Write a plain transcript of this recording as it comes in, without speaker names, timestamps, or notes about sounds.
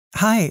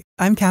Hi,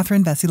 I'm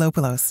Catherine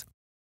Vesilopoulos.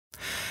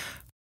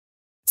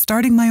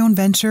 Starting my own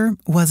venture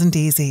wasn't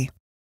easy.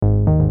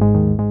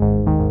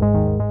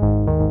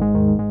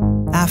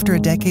 After a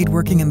decade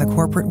working in the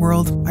corporate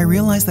world, I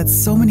realized that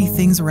so many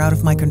things were out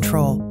of my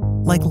control,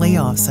 like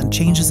layoffs and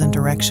changes in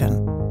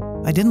direction.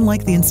 I didn't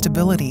like the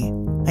instability.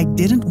 I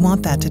didn't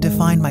want that to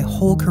define my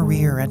whole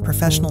career and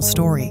professional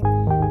story.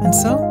 And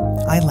so,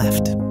 I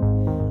left.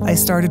 I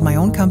started my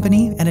own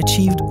company and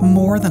achieved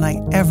more than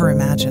I ever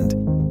imagined.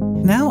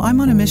 Now I'm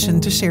on a mission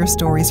to share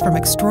stories from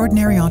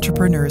extraordinary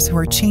entrepreneurs who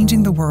are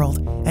changing the world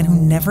and who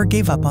never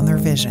gave up on their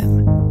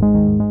vision.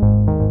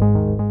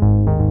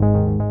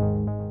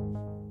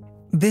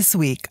 This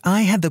week,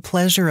 I had the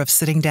pleasure of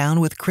sitting down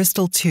with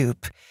Chrystal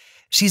Toop.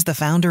 She's the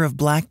founder of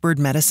Blackbird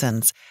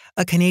Medicines,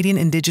 a Canadian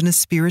indigenous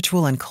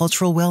spiritual and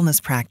cultural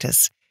wellness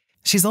practice.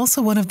 She's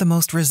also one of the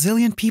most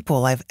resilient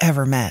people I've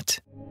ever met.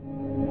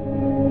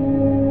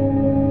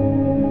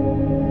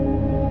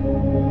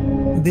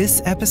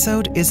 This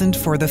episode isn't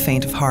for the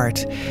faint of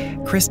heart.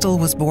 Chrystal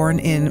was born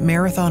in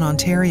Marathon,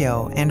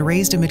 Ontario, and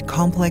raised amid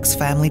complex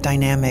family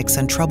dynamics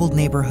and troubled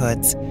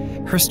neighborhoods.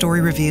 Her story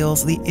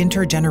reveals the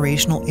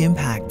intergenerational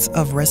impacts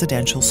of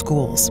residential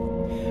schools.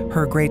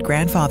 Her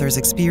great-grandfather's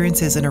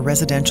experiences in a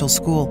residential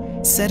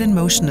school set in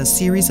motion a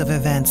series of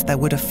events that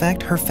would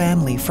affect her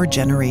family for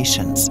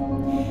generations.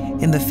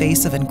 In the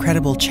face of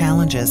incredible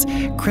challenges,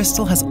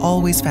 Chrystal has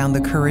always found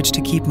the courage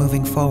to keep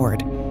moving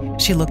forward.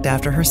 She looked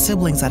after her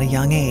siblings at a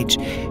young age.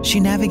 She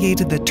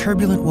navigated the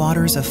turbulent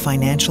waters of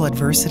financial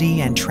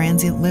adversity and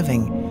transient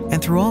living.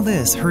 And through all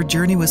this, her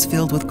journey was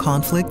filled with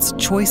conflicts,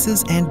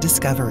 choices, and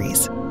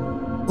discoveries.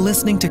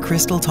 Listening to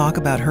Chrystal talk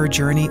about her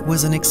journey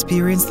was an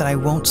experience that I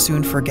won't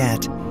soon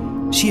forget.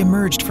 She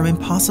emerged from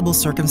impossible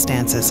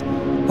circumstances,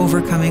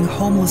 overcoming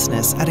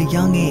homelessness at a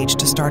young age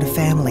to start a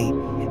family,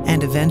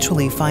 and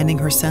eventually finding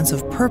her sense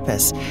of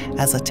purpose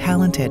as a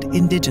talented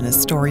indigenous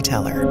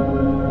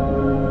storyteller.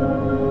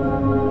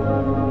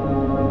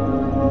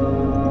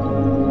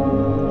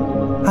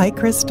 Hi,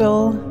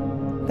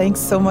 Chrystal. Thanks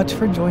so much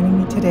for joining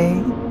me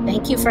today.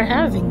 Thank you for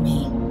having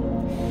me.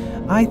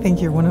 I think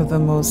you're one of the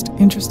most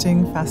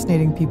interesting,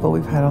 fascinating people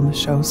we've had on the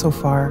show so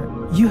far.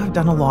 You have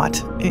done a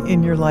lot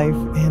in your life,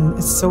 and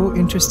it's so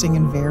interesting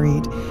and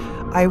varied.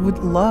 I would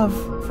love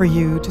for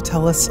you to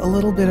tell us a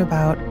little bit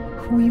about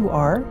who you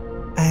are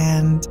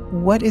and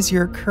what is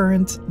your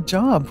current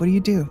job? What do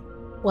you do?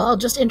 Well, I'll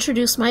just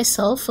introduce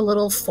myself a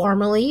little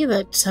formally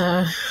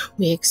that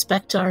we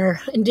expect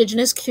our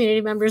Indigenous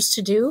community members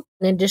to do.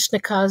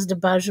 Nindishnakas de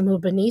Bajamu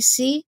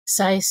Benisi,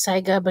 Sai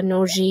Saiga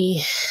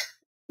Banoji.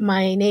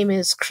 My name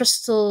is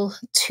Chrystal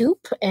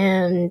Toop,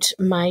 and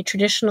my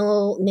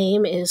traditional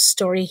name is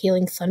Story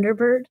Healing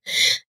Thunderbird,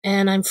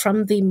 and I'm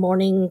from the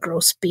Morning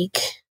Grosbeak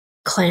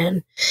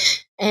clan.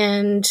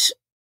 And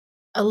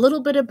a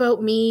little bit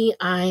about me,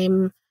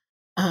 I'm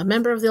a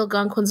member of the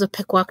Algonquins of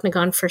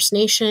Pikwakanagan First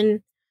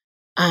Nation.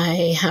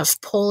 I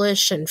have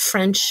Polish and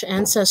French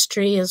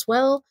ancestry as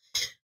well,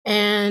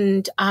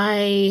 and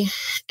I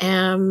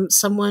am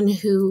someone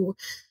who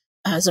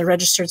is a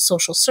registered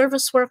social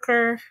service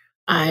worker.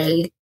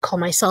 I call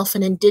myself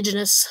an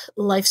Indigenous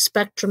life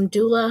spectrum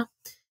doula,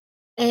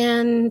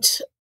 and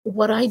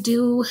what I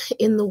do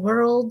in the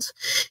world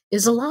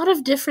is a lot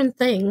of different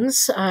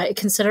things. I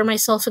consider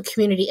myself a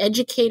community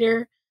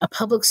educator, a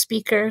public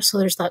speaker, so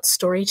there's that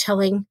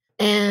storytelling,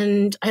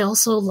 and I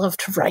also love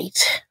to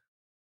write.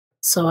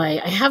 So I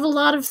have a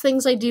lot of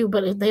things I do,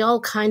 but they all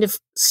kind of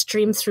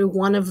stream through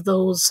one of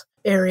those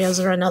areas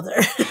or another.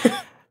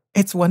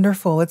 It's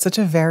wonderful. It's such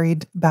a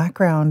varied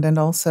background and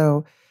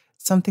also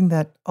something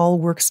that all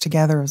works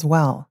together as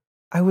well.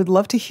 I would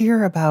love to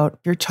hear about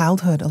your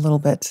childhood a little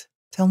bit.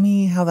 Tell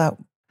me how that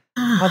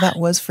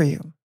was for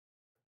you.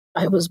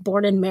 I was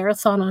born in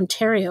Marathon,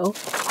 Ontario.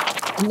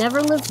 I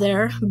never lived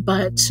there,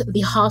 but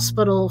the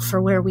hospital for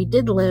where we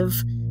did live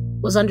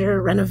was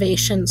under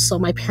renovation, so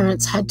my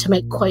parents had to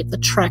make quite the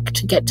trek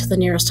to get to the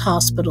nearest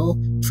hospital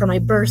for my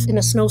birth in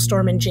a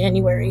snowstorm in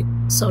January.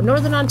 So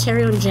Northern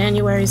Ontario in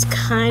January is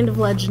kind of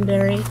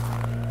legendary.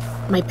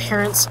 My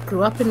parents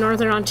grew up in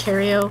Northern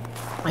Ontario.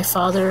 My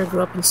father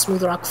grew up in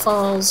Smooth Rock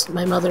Falls.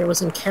 My mother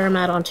was in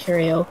Karamat,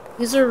 Ontario.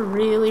 These are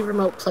really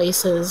remote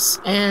places.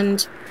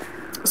 And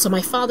so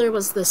my father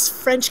was this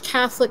French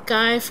Catholic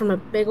guy from a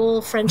big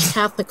old French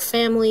Catholic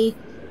family,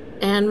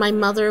 and my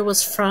mother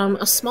was from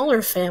a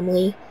smaller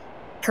family.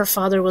 Her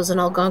father was an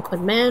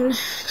Algonquin man.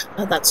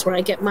 That's where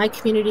I get my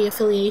community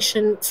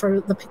affiliation for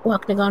the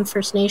Pikwakanagan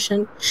First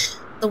Nation.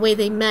 The way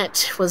they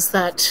met was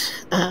that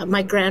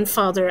my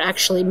grandfather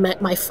actually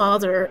met my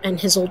father and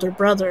his older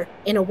brother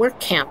in a work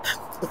camp,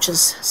 which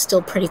is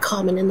still pretty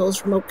common in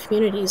those remote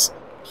communities.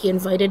 He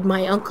invited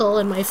my uncle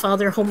and my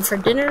father home for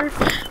dinner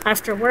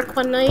after work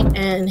one night,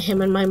 and him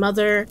and my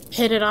mother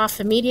hit it off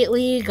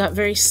immediately, got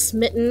very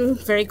smitten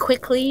very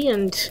quickly,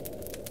 and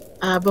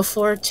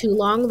before too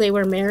long, they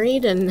were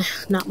married, and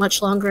not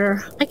much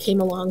longer, I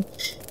came along.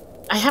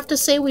 I have to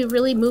say we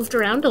really moved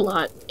around a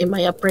lot in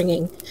my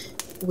upbringing.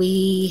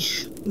 We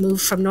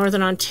moved from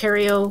Northern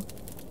Ontario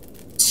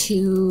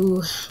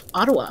to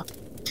Ottawa,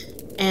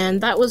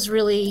 And that was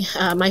really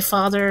my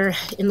father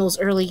in those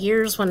early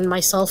years when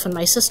myself and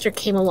my sister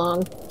came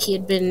along. He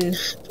had been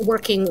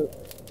working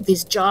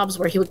these jobs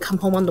where he would come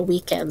home on the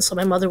weekends. So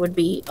my mother would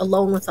be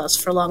alone with us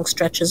for long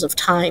stretches of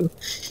time.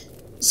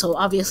 So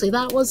obviously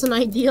that wasn't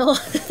ideal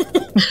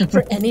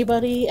for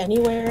anybody,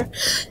 anywhere.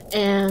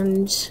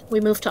 And we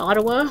moved to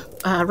Ottawa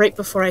right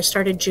before I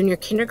started junior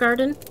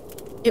kindergarten.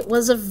 It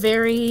was a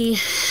very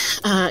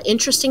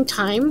interesting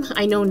time.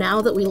 I know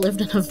now that we lived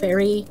in a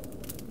very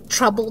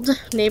troubled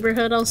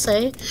neighborhood, I'll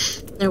say.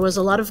 There was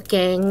a lot of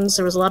gangs,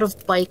 there was a lot of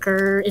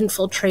biker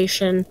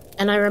infiltration,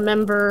 and I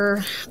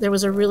remember there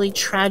was a really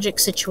tragic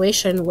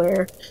situation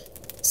where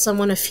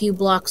someone a few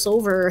blocks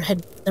over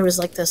there was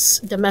like this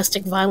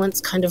domestic violence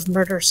kind of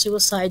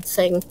murder-suicide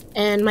thing,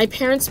 and my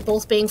parents,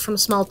 both being from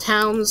small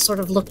towns, sort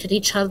of looked at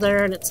each other,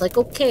 and it's like,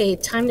 okay,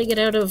 time to get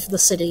out of the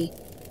city.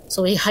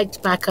 So we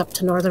hiked back up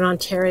to Northern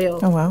Ontario.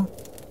 Oh,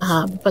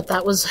 wow. But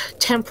that was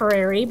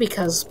temporary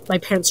because my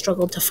parents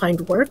struggled to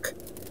find work.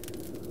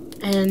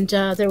 And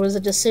there was a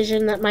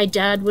decision that my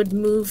dad would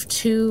move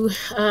to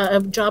a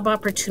job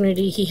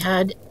opportunity he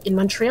had in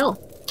Montreal.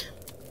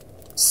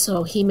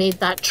 So he made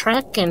that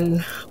trek,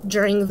 and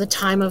during the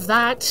time of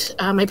that,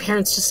 my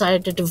parents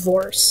decided to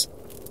divorce.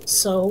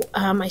 So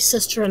my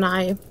sister and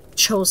I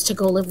chose to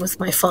go live with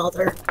my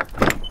father.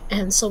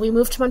 And so we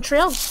moved to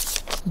Montreal.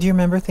 Do you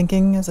remember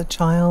thinking as a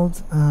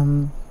child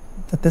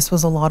that this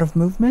was a lot of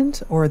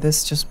movement, or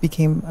this just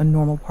became a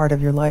normal part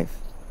of your life?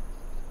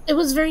 It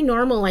was very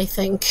normal, I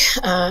think.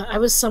 I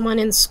was someone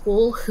in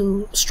school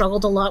who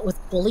struggled a lot with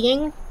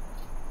bullying.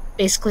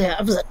 Basically,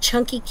 I was a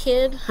chunky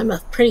kid. I'm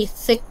a pretty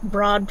thick,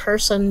 broad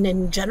person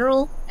in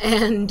general.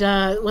 And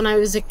when I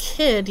was a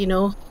kid,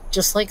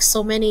 just like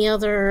so many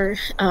other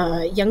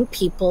young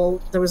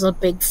people, there was a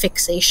big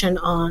fixation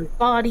on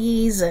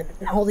bodies and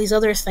all these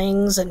other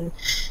things. And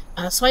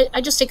so I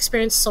just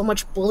experienced so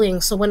much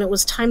bullying. So when it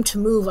was time to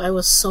move, I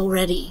was so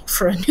ready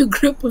for a new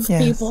group of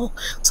people.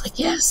 It's like,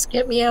 yes,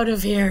 get me out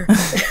of here.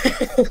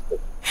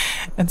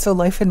 And so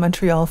life in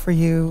Montreal for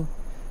you,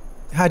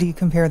 how do you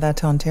compare that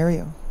to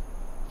Ontario?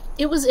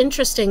 It was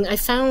interesting. I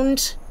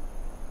found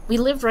we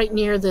lived right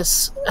near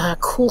this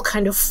cool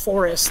kind of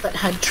forest that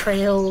had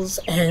trails,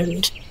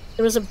 and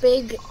there was a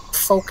big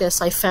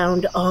focus I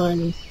found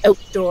on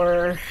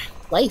outdoor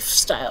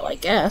lifestyle, I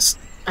guess.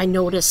 I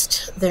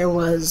noticed there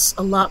was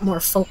a lot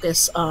more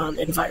focus on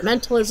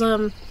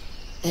environmentalism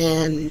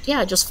and,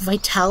 just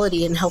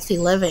vitality and healthy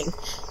living.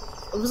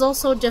 It was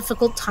also a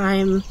difficult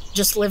time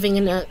just living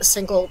in a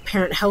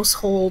single-parent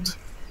household.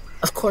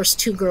 Of course,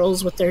 two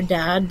girls with their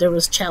dad. There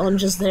was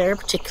challenges there,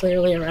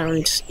 particularly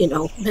around,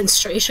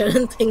 menstruation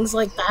and things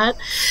like that.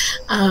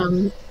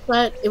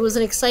 But it was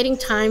an exciting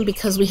time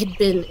because we had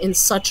been in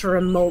such a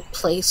remote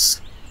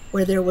place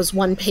where there was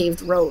one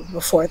paved road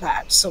before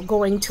that. So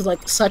going to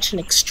such an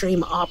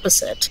extreme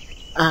opposite,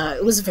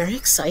 it was very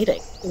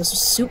exciting. It was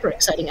super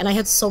exciting. And I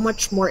had so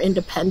much more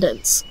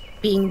independence.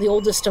 Being the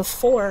oldest of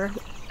four,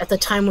 at the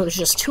time it was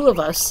just two of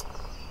us,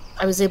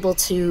 I was able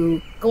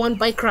to go on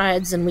bike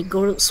rides, and we'd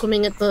go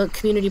swimming at the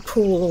community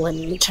pool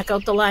and check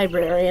out the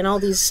library and all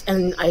these.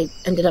 And I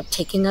ended up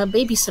taking a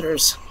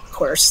babysitter's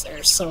course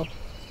there. So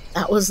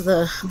that was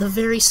the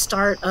very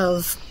start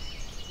of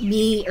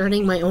me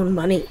earning my own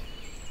money.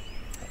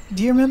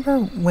 Do you remember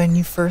when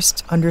you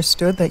first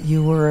understood that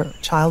you were a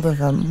child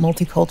of a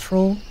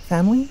multicultural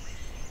family?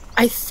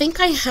 I think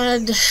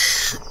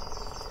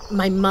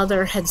my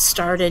mother had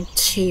started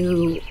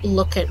to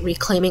look at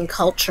reclaiming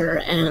culture,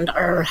 and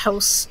our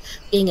house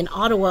being in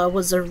Ottawa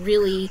was a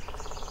really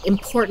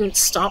important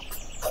stop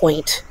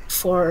point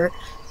for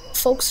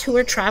folks who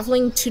were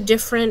traveling to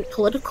different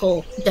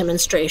political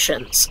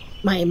demonstrations.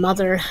 My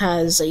mother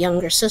has a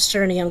younger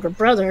sister and a younger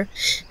brother,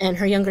 and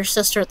her younger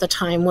sister at the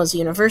time was a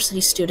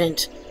university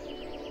student.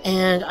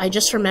 And I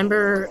just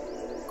remember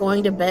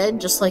going to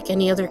bed just like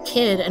any other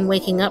kid and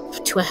waking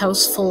up to a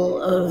house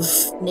full of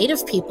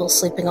Native people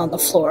sleeping on the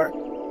floor.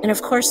 And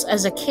of course,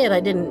 as a kid, I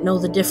didn't know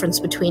the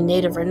difference between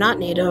Native or not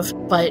Native,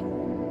 but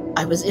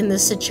I was in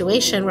this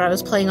situation where I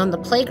was playing on the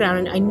playground,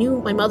 and I knew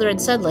my mother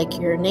had said,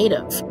 you're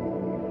Native.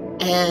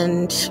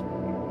 And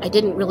I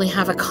didn't really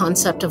have a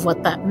concept of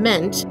what that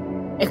meant,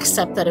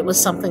 except that it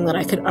was something that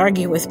I could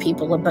argue with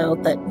people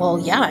about, that, well,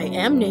 yeah, I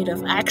am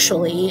Native,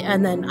 actually,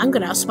 and then I'm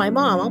going to ask my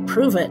mom, I'll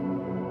prove it.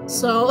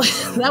 So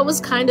that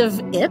was kind of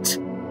it.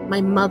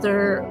 My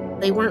mother,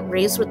 they weren't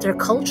raised with their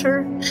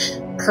culture.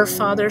 Her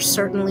father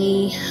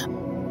certainly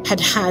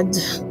had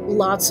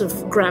lots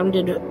of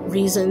grounded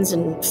reasons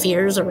and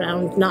fears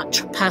around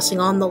not passing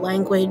on the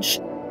language,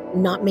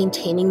 not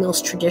maintaining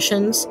those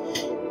traditions.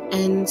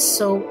 And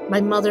so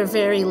my mother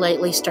very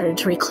lightly started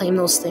to reclaim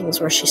those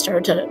things, where she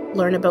started to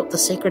learn about the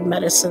sacred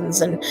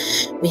medicines, and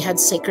we had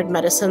sacred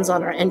medicines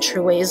on our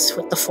entryways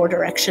with the 4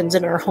 directions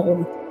in our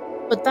home.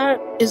 But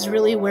that is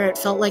really where it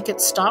felt like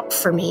it stopped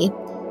for me.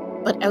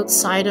 But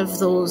outside of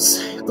those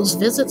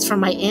visits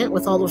from my aunt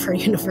with all of her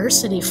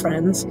university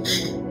friends,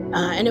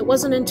 and it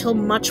wasn't until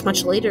much,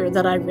 much later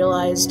that I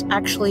realized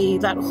actually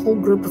that whole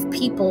group of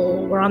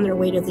people were on their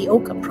way to the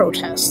Oka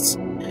protests,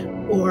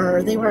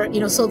 or they were,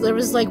 so there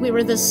was like, we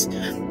were this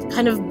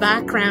kind of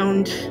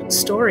background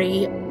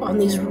story on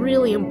these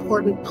really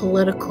important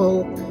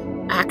political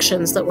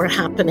actions that were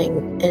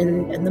happening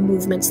and the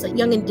movements that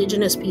young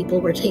Indigenous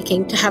people were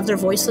taking to have their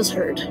voices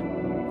heard.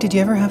 Did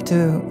you ever have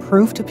to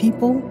prove to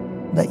people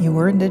that you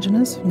were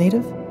Indigenous,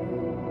 Native?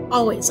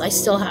 Always. I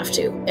still have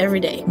to, every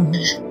day.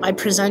 Mm-hmm. I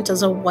present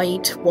as a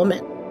white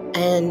woman,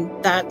 and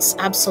that's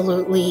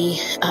absolutely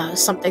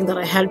something that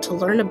I had to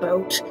learn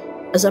about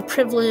as a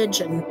privilege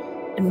and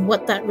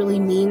what that really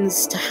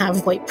means to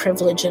have white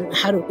privilege and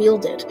how to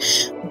wield it.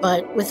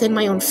 But within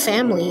my own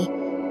family,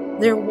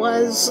 there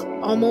was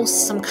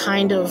almost some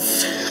kind of,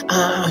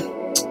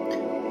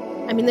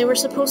 they were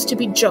supposed to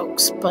be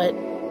jokes, but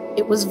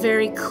it was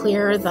very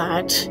clear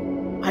that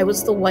I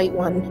was the white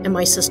one and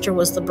my sister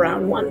was the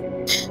brown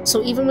one.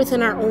 So even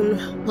within our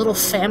own little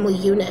family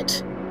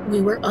unit,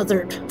 we were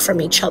othered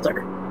from each other.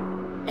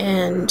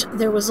 And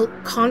there was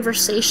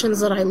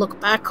conversations that I look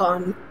back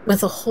on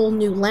with a whole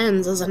new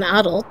lens as an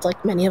adult,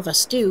 like many of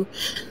us do,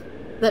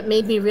 that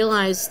made me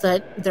realize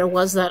that there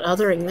was that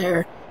othering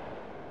there.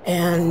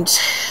 And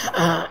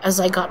as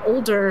I got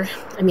older,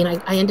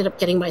 I ended up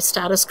getting my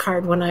status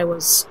card when I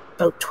was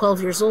about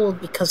 12 years old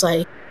because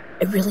I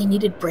really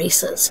needed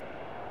braces.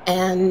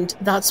 And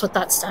that's what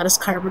that status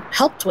card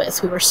helped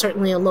with. We were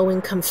certainly a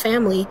low-income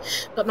family,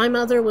 but my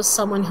mother was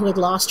someone who had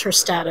lost her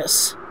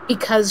status.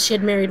 Because she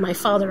had married my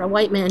father, a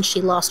white man, she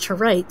lost her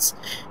rights,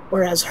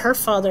 whereas her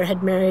father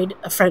had married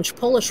a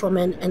French-Polish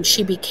woman, and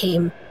she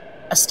became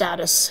a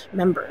status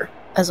member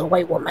as a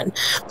white woman.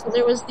 So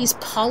there was these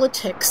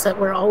politics that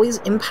were always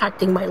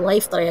impacting my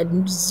life that I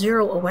had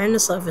zero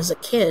awareness of as a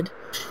kid.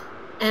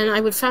 And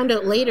I would find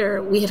out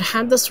later we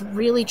had this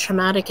really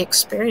traumatic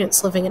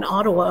experience living in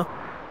Ottawa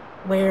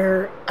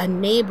where a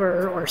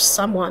neighbor or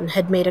someone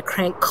had made a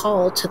crank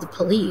call to the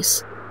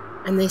police,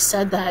 and they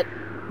said that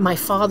my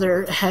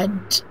father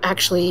had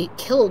actually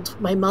killed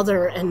my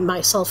mother and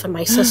myself and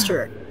my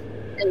sister.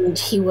 And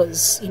he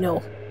was,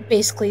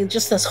 basically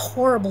just this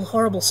horrible,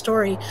 horrible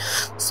story.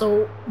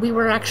 So we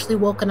were actually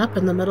woken up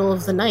in the middle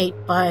of the night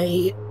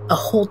by a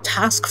whole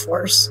task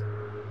force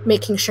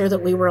making sure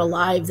that we were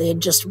alive. They had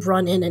just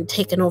run in and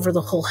taken over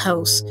the whole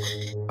house.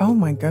 Oh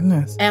my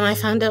goodness. And I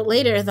found out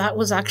later that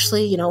was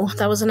actually,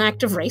 that was an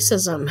act of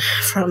racism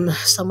from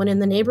someone in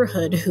the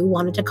neighborhood who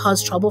wanted to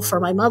cause trouble for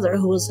my mother,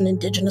 who was an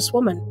Indigenous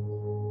woman.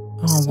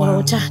 Oh, so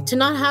wow. to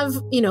not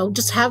have,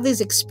 just have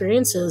these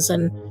experiences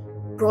and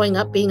growing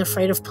up being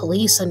afraid of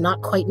police and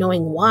not quite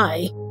knowing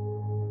why,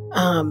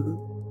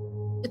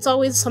 it's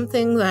always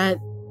something that,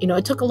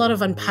 it took a lot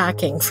of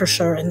unpacking for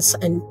sure. And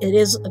it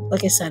is,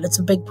 like I said, it's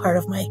a big part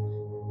of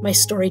my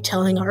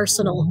storytelling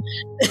arsenal.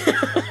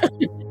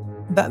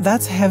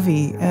 That's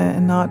heavy,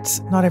 and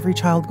not every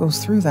child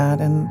goes through that.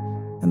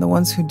 And the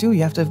ones who do,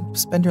 you have to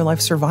spend your life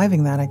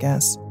surviving that, I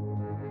guess.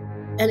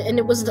 And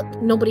it was,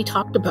 nobody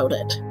talked about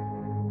it.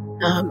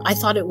 I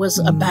thought it was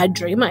a bad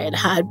dream I had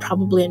had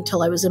probably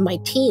until I was in my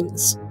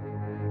teens.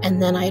 And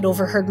then I had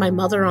overheard my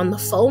mother on the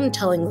phone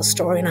telling the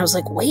story, and I was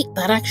like, wait,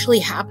 that actually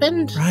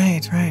happened?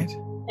 Right.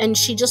 And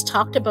she just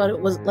talked about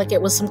it like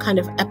it was some kind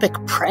of epic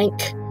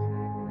prank.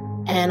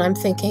 And I'm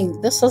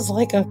thinking, this is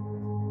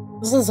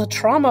a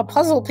trauma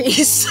puzzle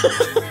piece.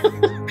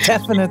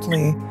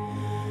 Definitely.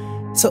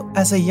 So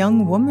as a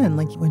young woman,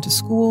 like you went to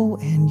school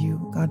and you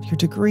got your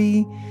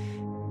degree,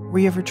 were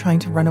you ever trying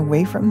to run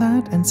away from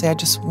that and say, I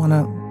just want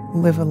to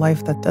live a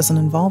life that doesn't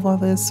involve all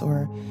this?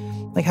 Or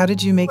like, how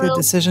did you make the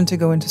decision to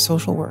go into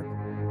social work?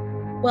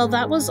 Well,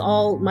 that was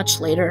all much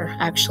later,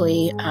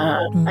 actually.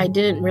 I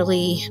didn't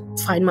really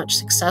find much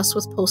success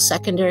with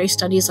post-secondary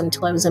studies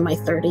until I was in my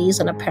 30s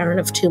and a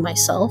parent of two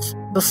myself.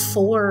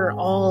 Before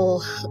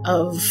all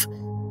of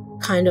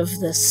kind of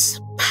this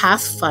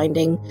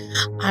pathfinding,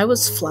 I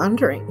was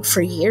floundering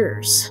for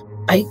years.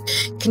 I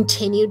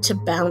continued to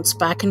bounce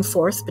back and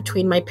forth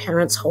between my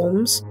parents'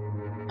 homes.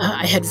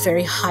 I had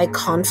very high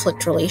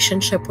conflict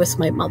relationship with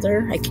my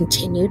mother. I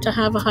continue to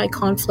have a high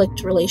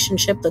conflict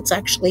relationship that's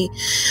actually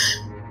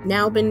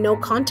now been no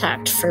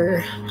contact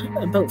for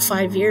about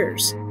 5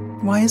 years.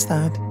 Why is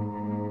that?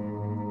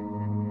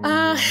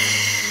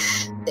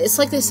 It's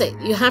like they say,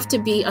 you have to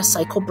be a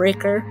cycle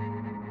breaker,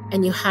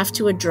 and you have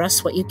to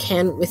address what you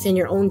can within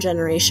your own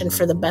generation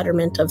for the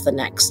betterment of the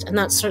next. And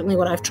that's certainly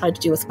what I've tried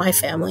to do with my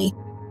family.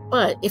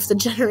 But if the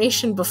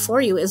generation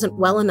before you isn't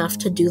well enough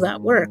to do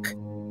that work,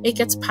 it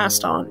gets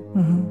passed on.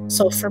 Mm-hmm.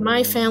 So for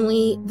my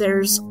family,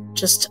 there's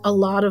just a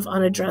lot of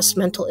unaddressed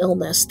mental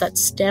illness that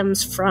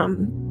stems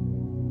from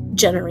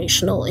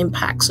generational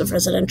impacts of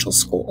residential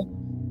school.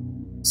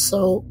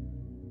 So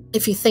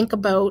if you think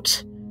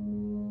about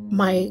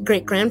my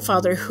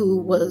great-grandfather, who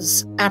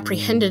was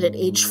apprehended at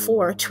age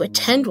 4 to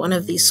attend one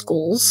of these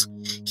schools,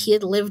 he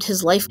had lived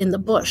his life in the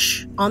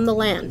bush, on the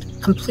land,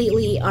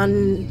 completely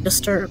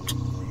undisturbed.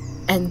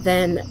 And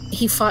then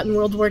he fought in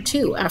World War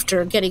II.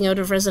 After getting out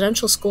of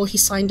residential school, he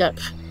signed up,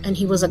 and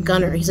he was a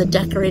gunner. He's a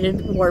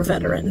decorated war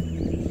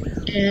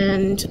veteran.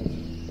 And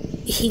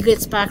he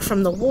gets back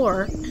from the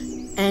war,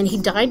 and he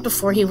died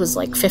before he was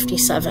like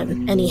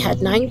 57. And he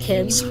had 9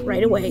 kids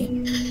right away.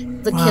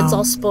 The kids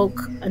all spoke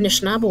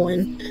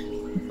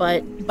Anishinaabemowin,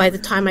 but by the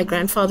time my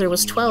grandfather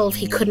was 12,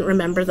 he couldn't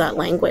remember that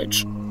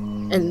language.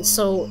 And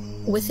so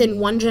within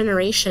one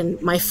generation,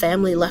 my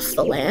family left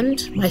the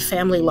land, my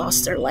family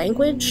lost their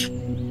language.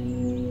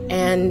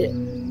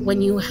 And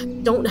when you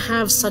don't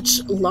have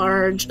such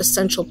large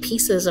essential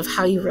pieces of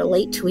how you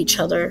relate to each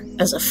other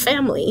as a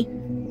family,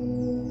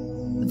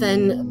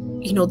 then,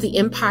 you know, the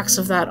impacts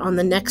of that on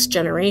the next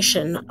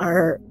generation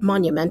are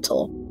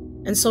monumental.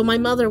 And so my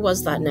mother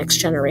was that next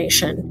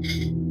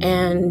generation.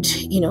 And,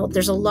 you know,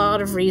 there's a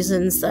lot of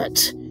reasons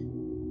that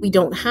we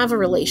don't have a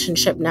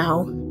relationship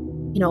now.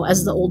 You know,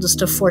 as the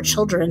oldest of 4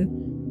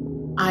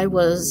 children, I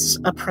was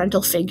a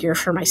parental figure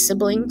for my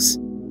siblings.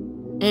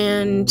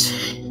 And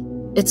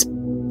it's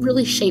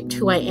really shaped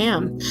who I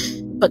am.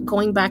 But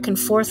going back and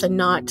forth and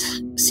not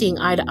seeing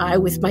eye to eye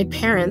with my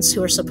parents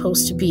who are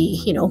supposed to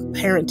be, you know,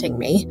 parenting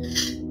me,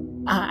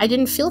 I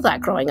didn't feel that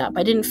growing up.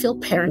 I didn't feel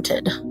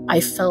parented. I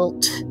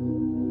felt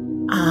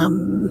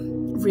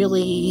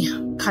really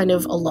kind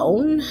of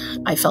alone.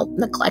 I felt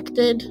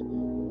neglected.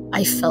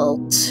 I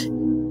felt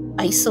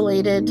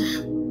isolated.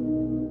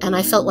 And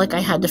I felt like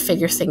I had to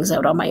figure things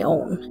out on my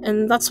own.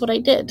 And that's what I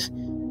did.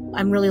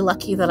 I'm really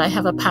lucky that I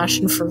have a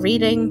passion for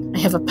reading. I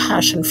have a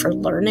passion for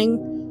learning.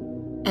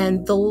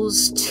 And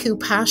those 2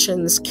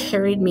 passions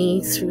carried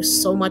me through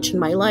so much in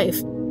my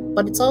life.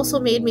 But it's also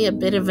made me a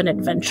bit of an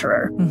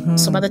adventurer. Mm-hmm.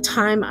 So by the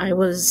time I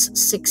was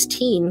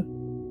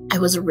 16, I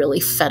was really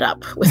fed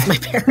up with my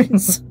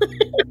parents.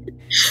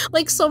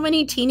 Like so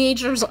many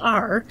teenagers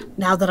are.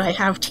 Now that I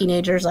have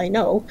teenagers, I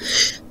know.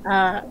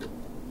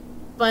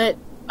 But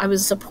I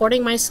was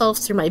supporting myself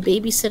through my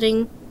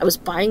babysitting. I was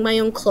buying my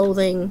own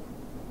clothing.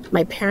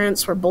 My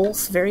parents were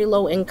both very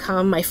low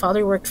income. My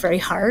father worked very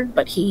hard,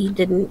 but he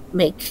didn't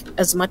make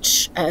as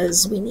much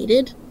as we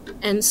needed.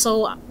 And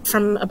so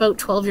from about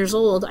 12 years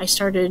old, I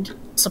started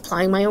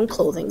supplying my own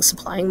clothing,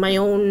 supplying my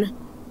own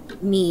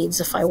needs.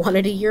 If I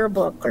wanted a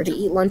yearbook or to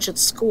eat lunch at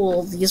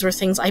school, these were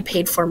things I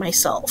paid for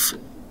myself.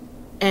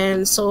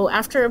 And so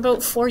after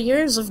about 4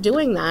 years of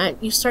doing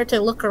that, you start to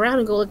look around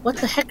and go, like, what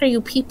the heck are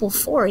you people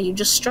for? You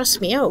just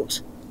stress me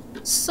out.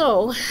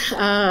 So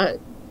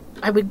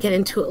I would get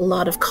into a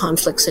lot of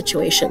conflict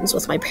situations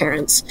with my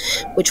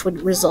parents, which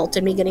would result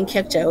in me getting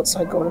kicked out.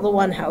 So I'd go to the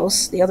one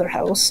house, the other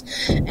house.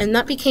 And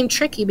that became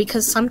tricky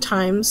because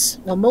sometimes,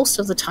 well, most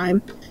of the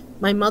time,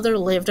 my mother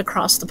lived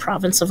across the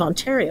province of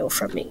Ontario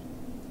from me.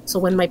 So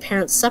when my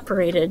parents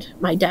separated,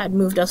 my dad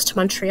moved us to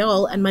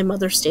Montreal and my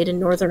mother stayed in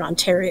Northern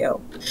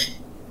Ontario.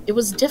 It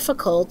was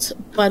difficult,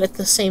 but at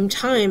the same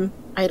time,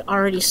 I had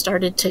already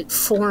started to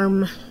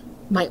form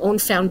my own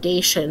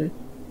foundation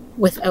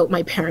without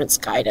my parents'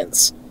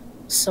 guidance.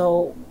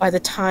 So by the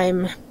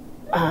time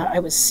I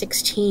was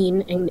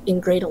 16 in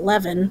grade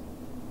 11,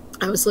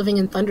 I was living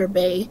in Thunder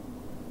Bay,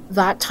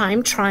 that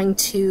time trying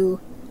to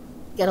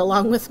get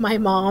along with my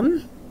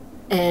mom.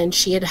 And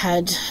she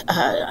had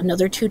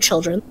another 2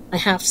 children, my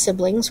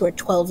half-siblings who are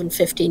 12 and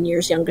 15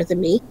 years younger than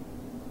me.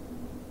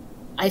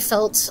 I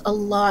felt a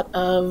lot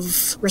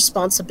of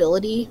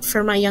responsibility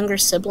for my younger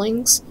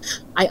siblings.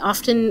 I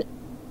often,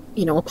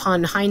 you know,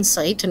 upon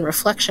hindsight and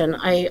reflection,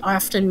 I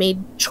often made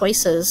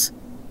choices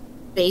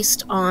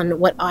based on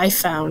what I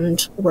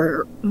found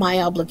were my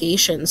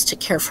obligations to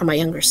care for my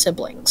younger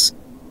siblings.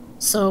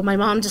 So my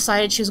mom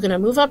decided she was going to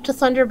move up to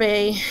Thunder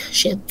Bay.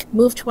 She had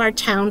moved to our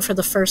town for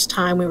the first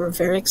time. We were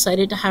very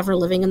excited to have her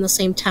living in the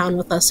same town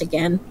with us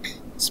again,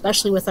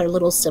 especially with our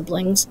little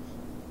siblings.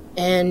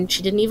 And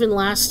she didn't even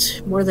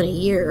last more than a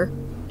year.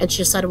 And she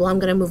decided, well, I'm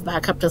going to move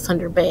back up to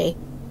Thunder Bay.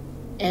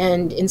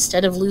 And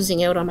instead of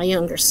losing out on my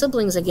younger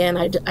siblings again,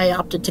 I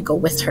opted to go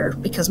with her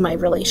because my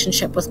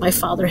relationship with my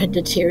father had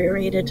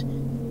deteriorated.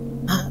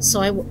 So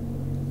I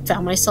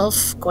found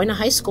myself going to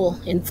high school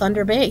in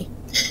Thunder Bay.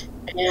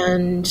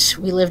 And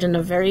we lived in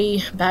a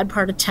very bad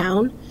part of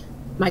town.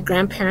 My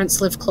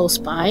grandparents lived close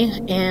by.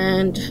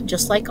 And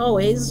just like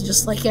always,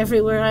 just like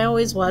everywhere I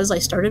always was, I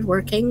started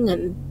working.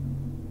 And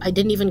I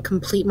didn't even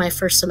complete my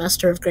first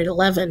semester of grade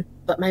 11.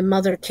 But my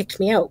mother kicked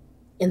me out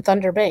in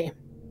Thunder Bay.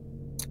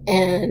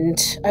 And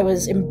I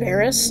was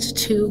embarrassed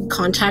to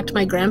contact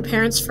my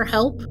grandparents for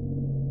help.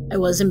 I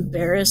was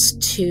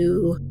embarrassed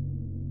to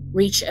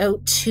reach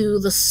out to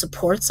the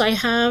supports I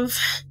have.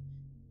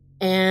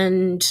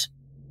 And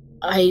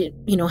I,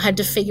 had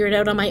to figure it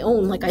out on my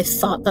own like I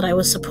thought that I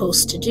was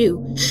supposed to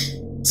do.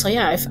 So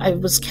yeah, I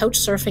was couch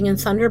surfing in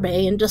Thunder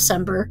Bay in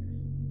December.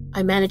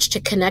 I managed to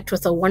connect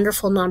with a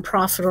wonderful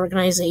nonprofit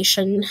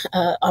organization,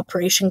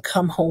 Operation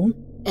Come Home.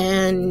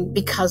 And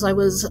because I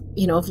was,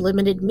 of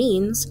limited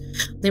means,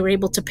 they were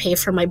able to pay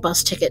for my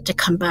bus ticket to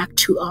come back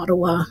to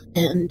Ottawa.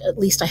 And at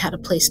least I had a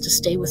place to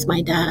stay with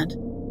my dad.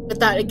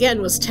 But that,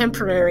 again, was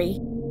temporary.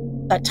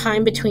 That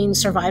time between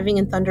surviving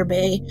in Thunder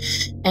Bay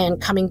and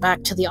coming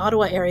back to the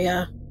Ottawa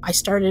area, I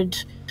started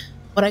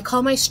what I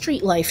call my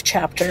street life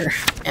chapter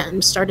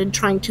and started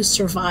trying to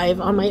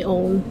survive on my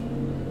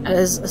own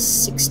as a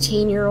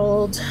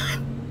 16-year-old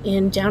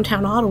in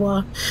downtown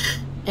Ottawa.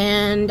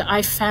 And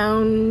I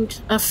found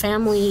a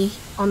family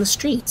on the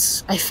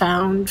streets. I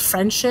found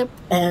friendship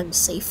and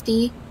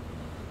safety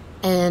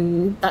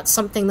And that's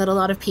something that a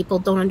lot of people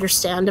don't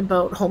understand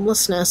about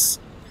homelessness.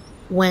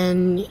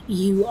 When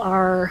you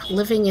are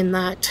living in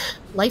that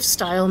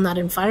lifestyle, in that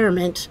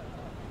environment,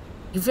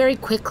 you very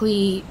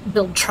quickly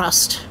build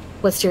trust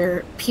with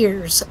your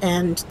peers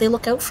and they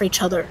look out for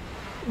each other.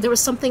 There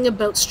was something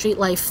about street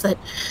life, that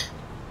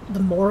the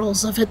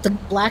morals of it, the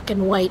black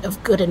and white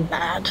of good and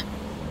bad,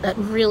 that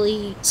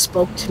really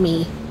spoke to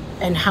me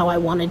and how I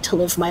wanted to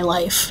live my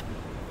life.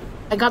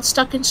 I got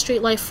stuck in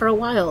street life for a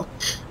while.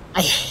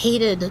 I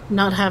hated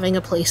not having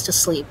a place to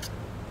sleep.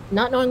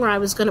 Not knowing where I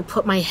was going to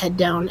put my head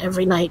down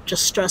every night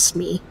just stressed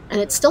me.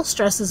 And it still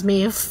stresses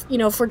me if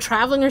we're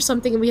traveling or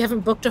something and we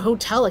haven't booked a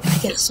hotel, like I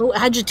get so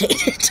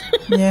agitated.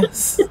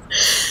 Yes.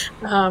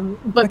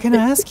 But can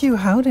I ask you,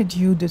 how did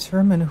you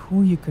determine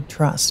who you could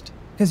trust?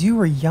 Because you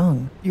were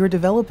young. You were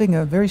developing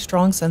a very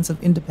strong sense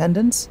of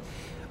independence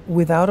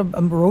without a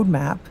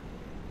roadmap.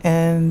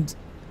 And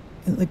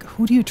like,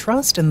 who do you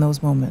trust in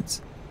those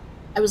moments?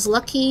 I was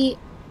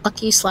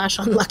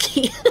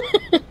lucky/unlucky.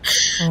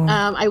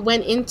 I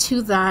went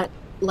into that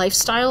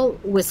lifestyle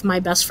with my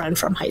best friend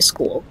from high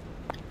school.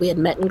 We had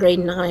met in grade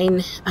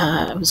 9.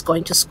 I was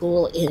going to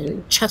school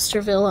in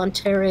Chesterville,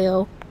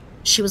 Ontario.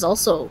 She was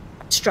also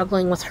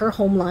struggling with her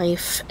home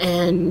life.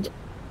 And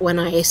when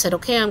I said,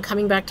 okay, I'm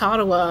coming back to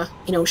Ottawa,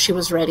 she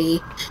was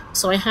ready.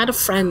 So I had a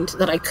friend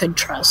that I could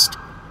trust.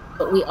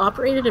 But we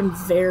operated in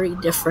very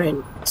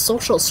different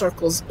social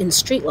circles in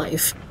street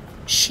life.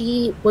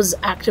 She was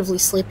actively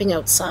sleeping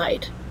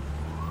outside.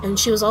 And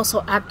she was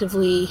also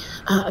actively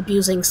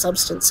abusing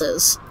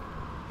substances.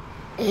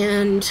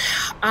 And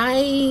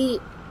I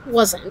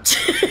wasn't.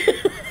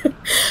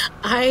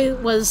 I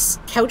was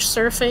couch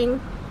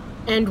surfing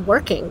and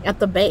working at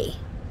the Bay.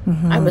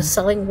 Mm-hmm. I was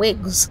selling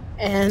wigs.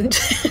 And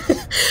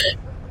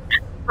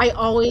I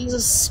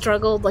always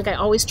struggled. I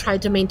always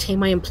tried to maintain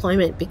my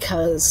employment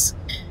because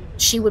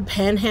she would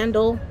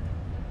panhandle,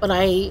 but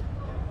I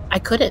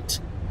couldn't.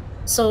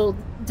 So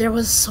there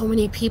was so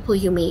many people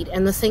you meet.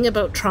 And the thing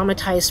about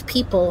traumatized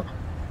people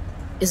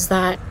is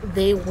that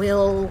they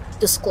will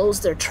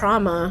disclose their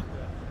trauma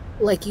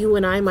like you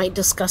and I might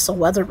discuss a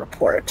weather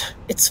report.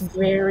 It's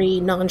very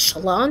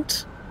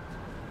nonchalant.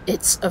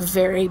 It's a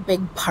very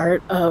big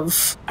part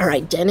of our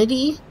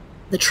identity,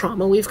 the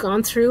trauma we've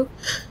gone through.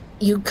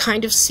 You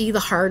kind of see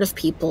the heart of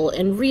people.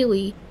 And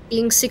really,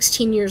 being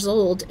 16 years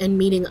old and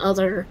meeting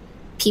other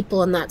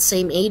people in that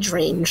same age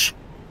range,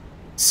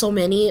 so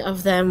many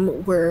of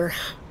them were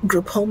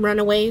group home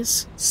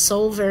runaways.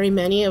 So very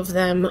many of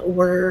them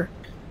were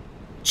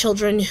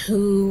children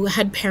who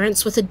had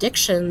parents with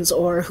addictions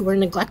or who were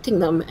neglecting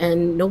them,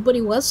 and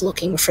nobody was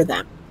looking for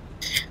them.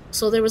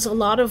 So there was a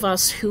lot of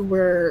us who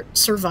were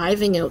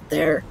surviving out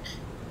there.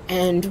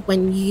 And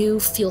when you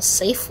feel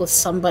safe with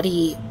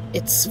somebody,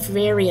 it's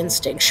very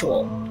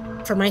instinctual.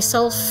 For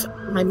myself,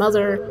 my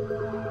mother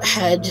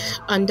had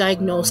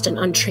undiagnosed and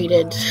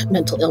untreated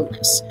mental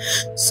illness.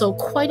 So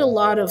quite a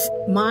lot of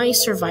my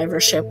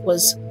survivorship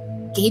was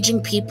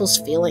gauging people's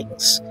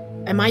feelings.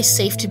 Am I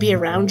safe to be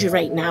around you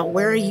right now?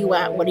 Where are you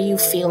at? What are you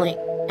feeling?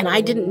 And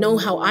I didn't know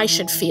how I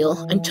should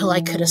feel until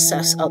I could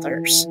assess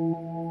others.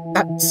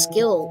 That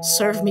skill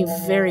served me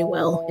very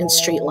well in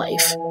street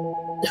life.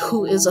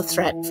 Who is a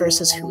threat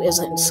versus who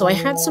isn't. So I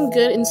had some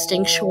good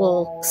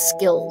instinctual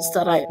skills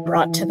that I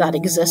brought to that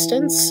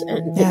existence.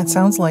 And yeah, it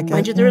sounds like it.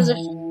 Mind you,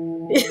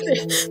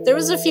 there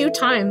was a few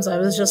times I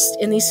was just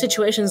in these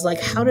situations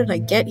like, how did I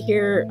get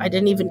here? I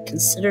didn't even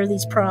consider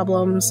these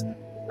problems.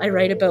 I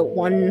write about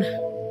one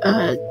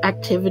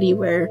activity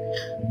where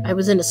I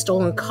was in a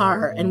stolen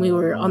car and we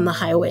were on the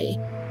highway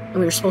and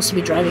we were supposed to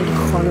be driving to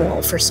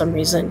Cornwall for some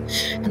reason.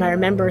 And I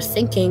remember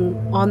thinking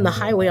on the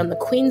highway, on the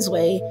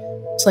Queensway,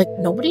 it's like,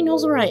 nobody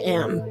knows where I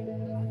am.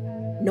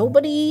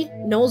 Nobody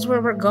knows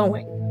where we're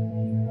going.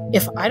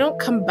 If I don't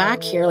come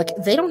back here,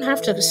 they don't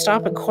have to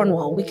stop at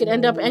Cornwall. We could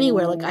end up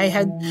anywhere.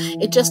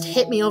 It just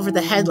hit me over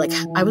the head,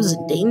 I was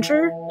in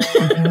danger.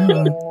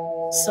 Mm-hmm.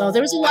 So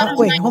there was a lot of...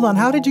 Wait, hold on.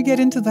 How did you get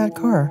into that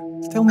car?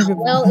 Tell me.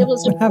 Well, it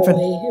was a boy.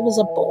 It was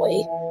a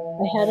boy.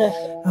 I had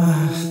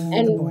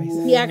and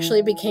he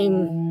actually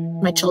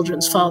became my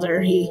children's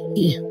father. He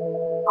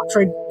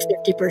offered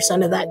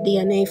 50% of that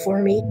DNA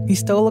for me. He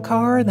stole a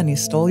car, then he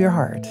stole your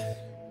heart.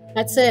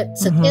 That's it.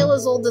 It's a tale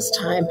as old as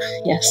time.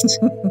 Yes.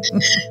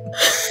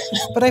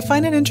 But I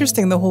find it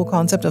interesting, the whole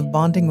concept of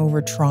bonding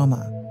over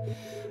trauma.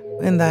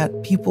 And that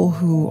people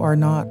who are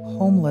not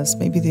homeless,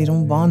 maybe they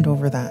don't bond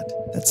over that.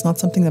 That's not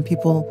something that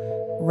people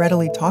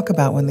readily talk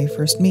about when they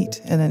first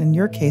meet. And then in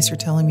your case, you're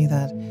telling me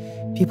that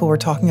people were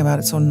talking about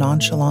it so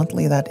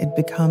nonchalantly that it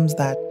becomes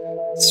that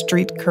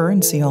street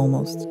currency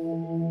almost.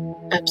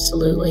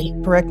 Absolutely.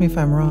 Correct me if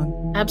I'm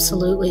wrong.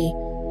 Absolutely.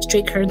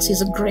 Street currency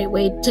is a great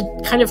way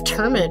to kind of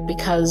term it,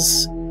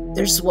 because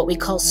there's what we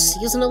call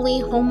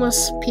seasonally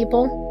homeless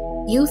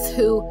people. Youth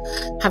who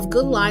have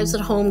good lives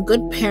at home,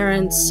 good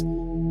parents,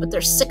 but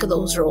they're sick of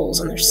those roles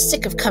and they're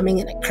sick of coming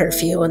in at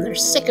curfew and they're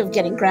sick of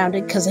getting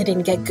grounded because they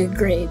didn't get good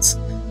grades.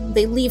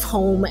 They leave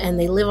home and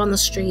they live on the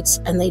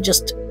streets and they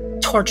just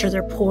torture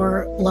their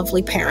poor,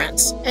 lovely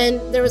parents.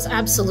 And there was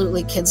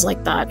absolutely kids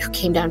like that who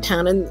came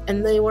downtown,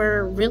 and they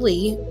were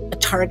really a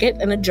target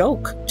and a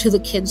joke to the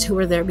kids who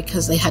were there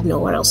because they had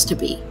nowhere else to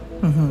be.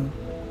 Mm-hmm.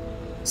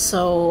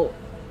 So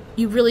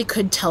you really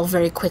could tell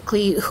very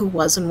quickly who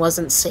was and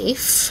wasn't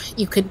safe.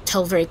 You could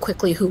tell very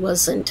quickly who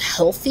wasn't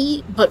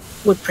healthy, but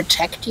would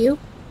protect you.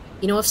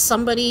 You know, if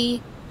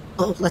somebody,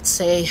 let's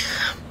say,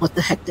 what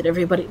the heck did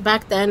everybody,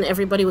 back then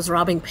everybody was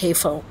robbing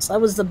payphones. That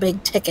was the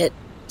big ticket.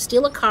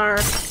 Steal a car,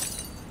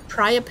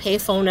 pry a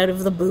payphone out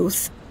of the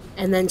booth,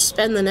 and then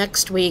spend the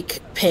next week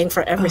paying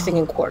for everything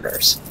in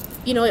quarters.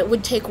 You know, it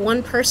would take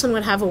one person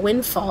would have a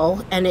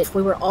windfall, and if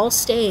we were all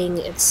staying,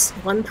 it's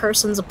one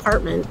person's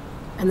apartment,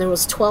 and there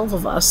was 12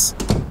 of us,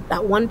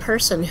 that one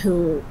person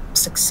who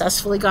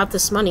successfully got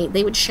this money,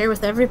 they would share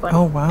with everybody.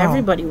 Oh, wow.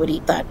 Everybody would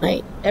eat that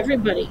night.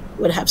 Everybody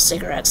would have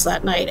cigarettes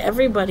that night.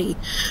 Everybody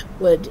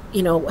would,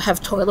 you know,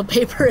 have toilet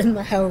paper in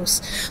the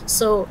house.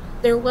 So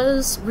there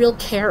was real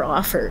care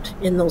offered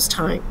in those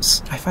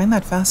times. I find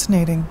that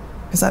fascinating,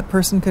 because that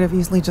person could have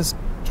easily just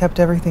kept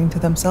everything to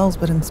themselves,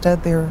 but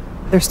instead they're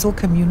still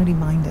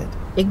community-minded.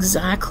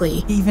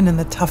 Exactly. Even in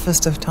the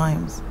toughest of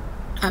times.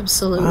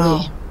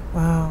 Absolutely.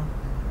 Wow.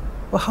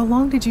 Well, how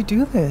long did you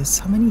do this?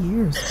 How many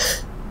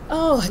years?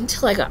 Oh,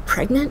 until I got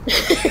pregnant.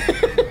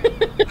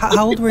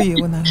 How old were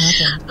you when that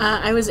happened?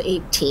 I was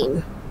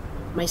 18.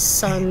 My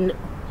son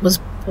was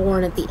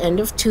born at the end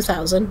of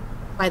 2000.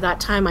 By that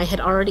time, I had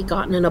already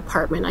gotten an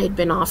apartment. I had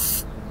been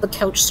off the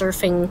couch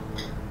surfing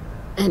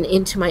and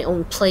into my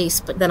own place,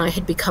 but then I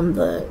had become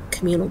the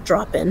communal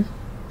drop-in.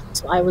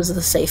 So I was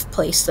the safe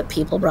place that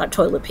people brought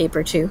toilet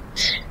paper to.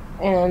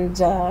 And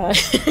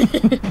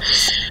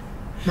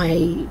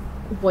my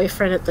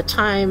boyfriend at the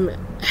time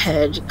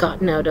had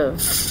gotten out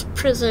of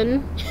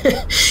prison.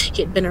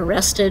 He had been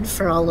arrested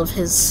for all of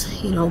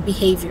his, you know,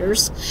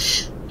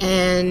 behaviors.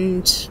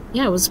 And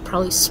yeah, it was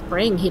probably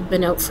spring. He'd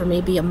been out for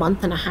maybe a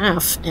month and a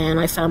half, and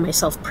I found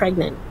myself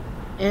pregnant.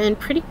 And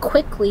pretty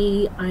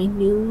quickly, I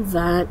knew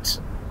that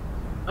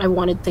I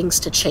wanted things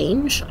to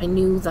change. I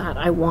knew that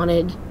I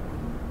wanted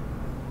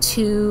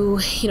to,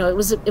 you know, it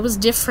was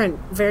different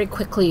very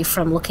quickly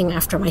from looking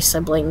after my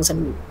siblings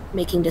and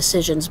making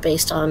decisions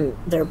based on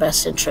their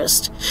best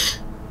interest.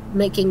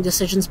 Making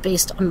decisions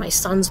based on my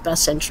son's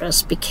best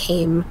interest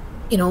became,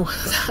 you know,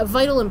 of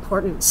vital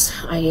importance.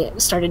 I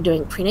started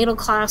doing prenatal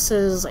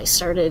classes. I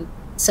started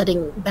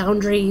setting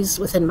boundaries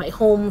within my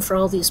home for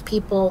all these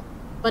people.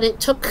 But it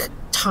took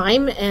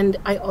time, and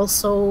I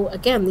also,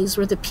 again, these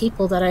were the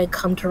people that I had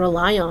come to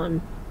rely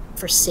on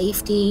for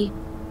safety.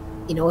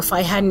 You know, if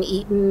I hadn't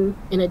eaten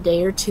in a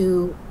day or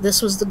two,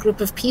 this was the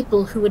group of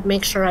people who would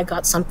make sure I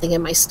got something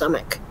in my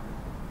stomach.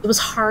 It was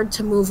hard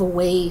to move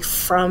away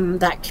from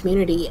that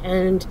community,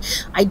 and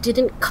I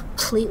didn't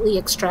completely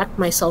extract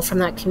myself from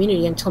that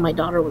community until my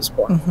daughter was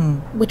born,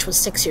 which was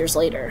 6 years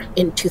later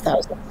in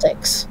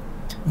 2006.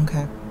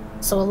 Okay.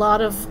 So a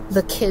lot of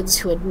the kids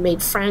who had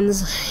made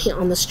friends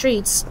on the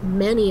streets,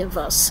 many of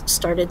us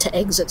started to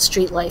exit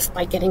street life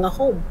by getting a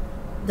home.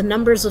 The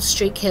numbers of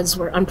street kids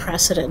were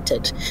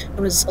unprecedented.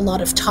 There was a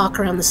lot of talk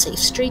around the Safe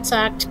Streets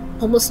Act.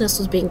 Homelessness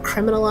was being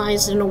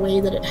criminalized in a way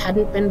that it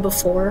hadn't been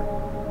before.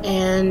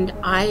 And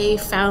I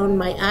found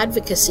my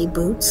advocacy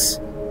boots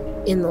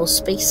in those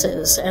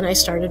spaces, and I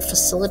started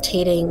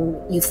facilitating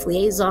youth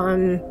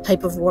liaison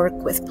type of work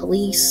with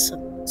police,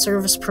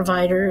 service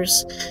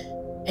providers,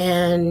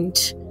 and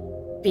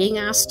being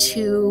asked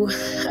to,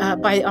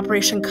 by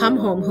Operation Come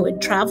Home, who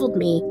had traveled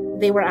me,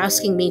 they were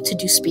asking me to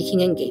do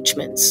speaking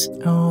engagements.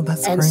 Oh,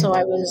 that's great. And so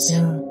I was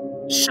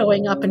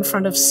showing up in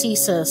front of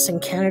CSIS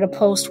and Canada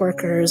Post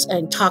workers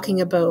and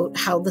talking about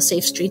how the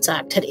Safe Streets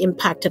Act had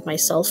impacted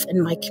myself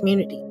and my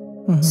community.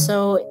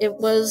 So it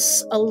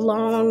was a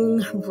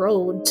long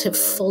road to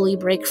fully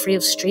break free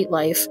of street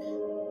life,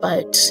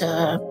 but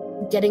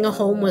getting a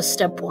home was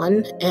step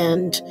one.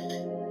 And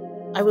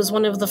I was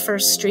one of the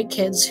first street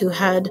kids who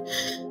had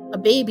a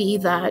baby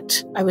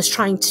that I was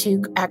trying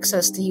to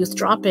access the youth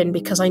drop-in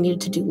because I needed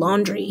to do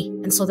laundry.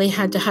 And so they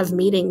had to have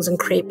meetings and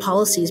create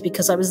policies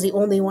because I was the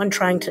only one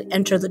trying to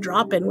enter the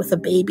drop-in with a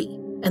baby.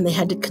 And they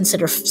had to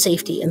consider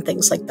safety and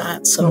things like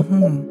that. So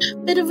a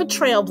bit of a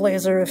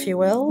trailblazer, if you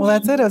will. Well,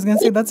 that's it. I was going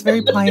to say that's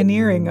very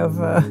pioneering of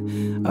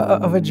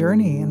a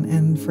journey,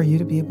 and for you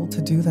to be able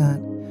to do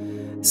that.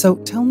 So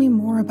tell me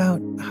more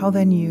about how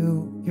then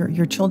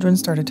your children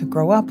started to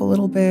grow up a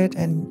little bit,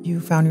 and you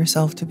found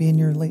yourself to be in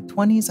your late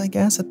 20s, I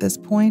guess, at this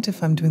point,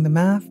 if I'm doing the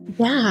math.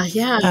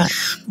 Yeah.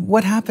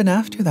 What happened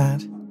after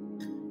that?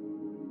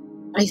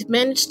 I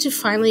managed to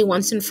finally,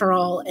 once and for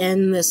all,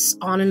 end this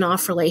on and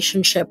off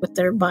relationship with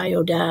their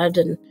bio dad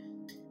and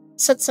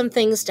set some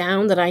things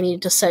down that I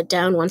needed to set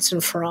down once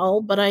and for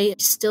all. But I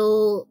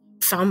still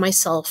found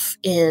myself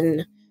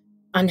in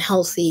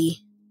unhealthy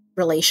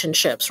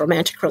relationships,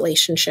 romantic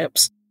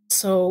relationships.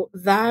 So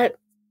that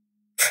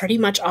pretty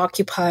much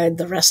occupied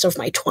the rest of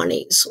my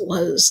 20s,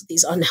 was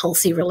these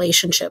unhealthy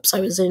relationships. I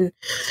was in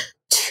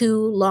 2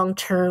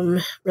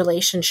 long-term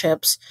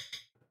relationships,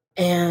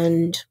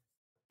 and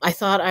I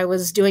thought I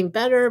was doing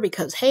better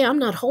because, hey, I'm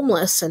not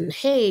homeless. And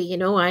hey,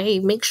 I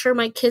make sure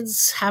my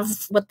kids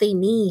have what they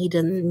need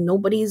and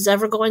nobody's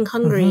ever going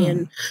hungry.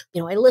 And,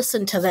 I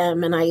listen to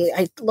them and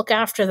I look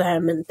after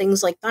them and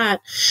things like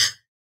that.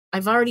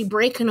 I've already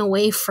broken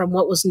away from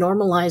what was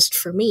normalized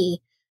for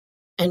me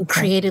and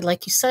created,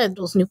 like you said,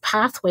 those new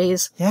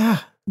pathways.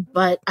 Yeah.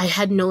 But I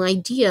had no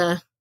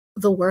idea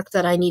the work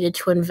that I needed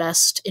to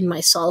invest in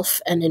myself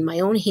and in my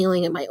own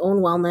healing and my own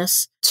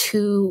wellness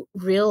to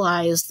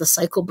realize the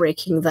cycle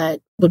breaking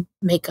that would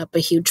make up a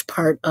huge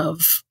part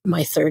of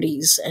my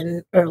 30s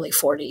and early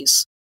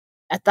 40s.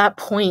 At that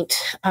point,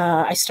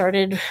 I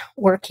started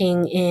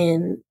working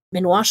in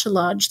Minwasha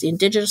Lodge, the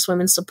Indigenous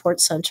Women's Support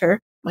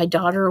Center. My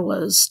daughter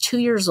was 2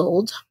 years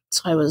old,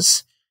 so I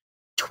was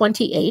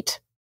 28,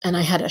 and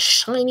I had a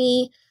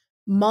shiny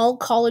mall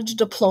college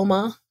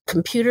diploma,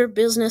 computer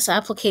business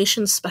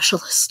applications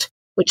specialist,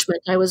 which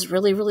meant I was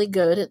really, really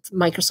good at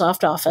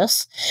Microsoft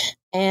Office.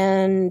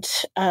 And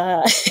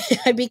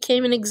I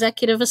became an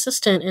executive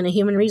assistant and a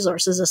human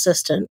resources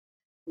assistant.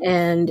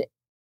 And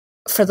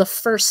for the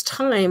first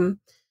time,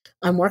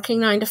 I'm working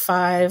 9 to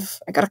 5.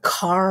 I got a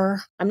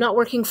car. I'm not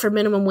working for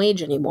minimum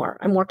wage anymore.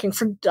 I'm working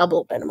for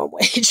double minimum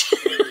wage.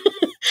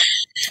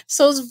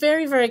 So it's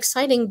very, very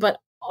exciting. But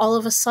all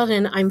of a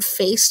sudden, I'm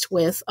faced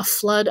with a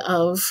flood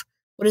of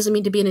what does it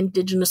mean to be an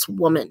Indigenous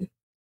woman?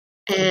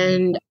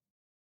 And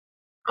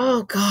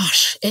oh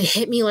gosh, it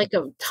hit me like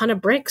a ton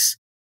of bricks.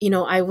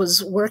 I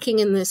was working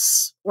in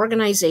this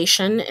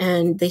organization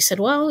and they said,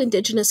 well,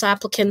 Indigenous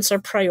applicants are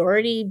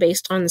priority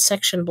based on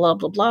section blah,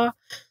 blah, blah.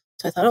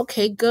 So I thought,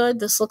 okay, good.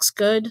 This looks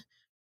good.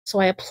 So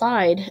I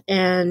applied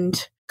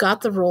and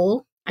got the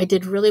role. I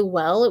did really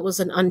well. It was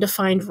an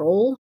undefined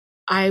role.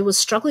 I was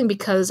struggling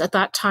because at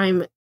that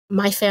time,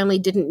 my family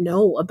didn't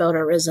know about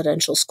our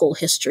residential school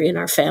history in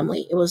our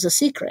family. It was a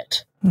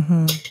secret.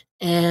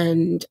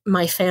 And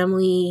my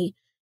family,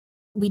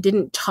 we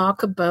didn't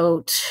talk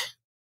about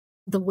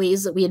the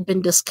ways that we had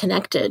been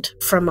disconnected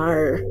from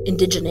our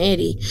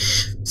indigeneity.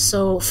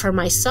 So for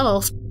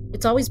myself,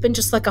 it's always been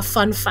just like a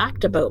fun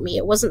fact about me.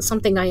 It wasn't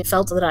something I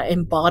felt that I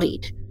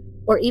embodied,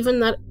 or even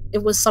that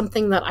it was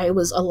something that I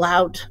was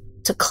allowed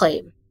to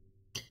claim.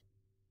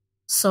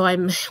 So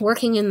I'm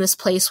working in this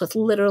place with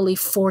literally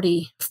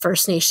 40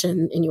 First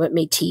Nation Inuit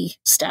Métis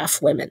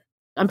staff women.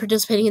 I'm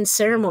participating in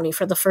ceremony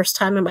for the first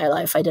time in my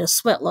life. I did a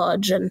sweat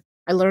lodge and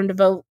I learned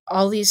about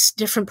all these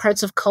different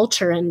parts of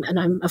culture. And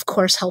I'm, of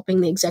course,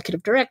 helping the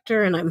executive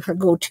director and I'm her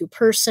go-to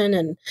person.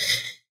 And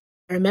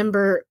I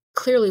remember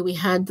clearly we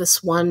had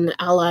this one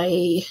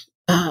ally.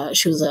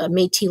 She was a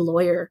Métis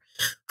lawyer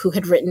who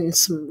had written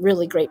some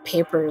really great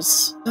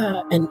papers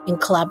and in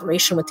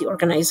collaboration with the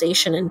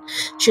organization. And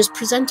she was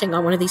presenting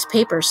on one of these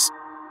papers.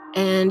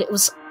 And it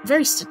was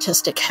very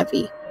statistic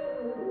heavy.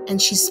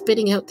 And she's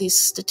spitting out these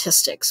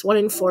statistics. 1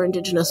 in 4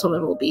 Indigenous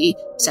women will be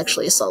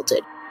sexually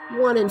assaulted.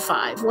 1 in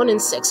 5, 1 in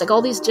 6, like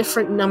all these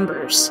different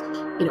numbers,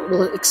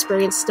 will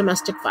experience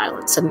domestic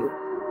violence. And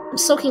I'm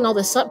soaking all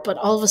this up, but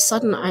all of a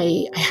sudden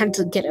I had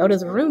to get out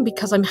of the room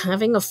because I'm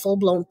having a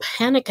full-blown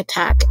panic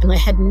attack and I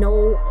had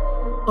no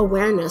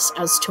awareness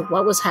as to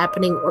what was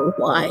happening or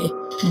why.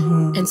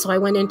 And so I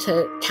went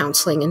into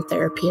counseling and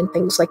therapy and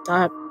things like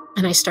that.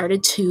 And I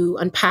started to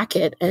unpack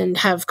it and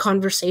have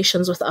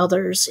conversations with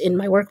others in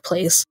my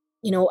workplace.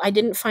 I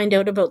didn't find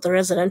out about the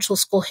residential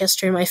school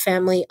history in my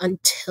family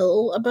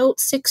until about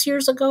 6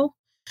 years ago.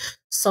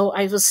 So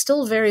I was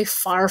still very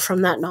far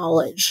from that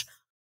knowledge.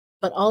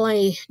 But all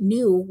I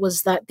knew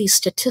was that these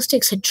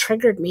statistics had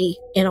triggered me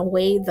in a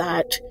way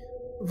that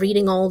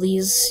reading all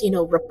these,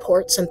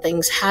 reports and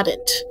things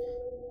hadn't.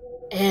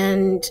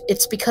 And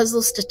it's because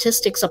those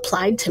statistics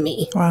applied to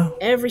me. Wow.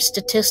 Every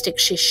statistic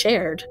she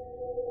shared,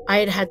 I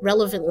had had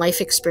relevant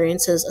life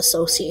experiences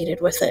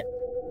associated with it.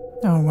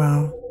 Oh,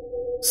 wow.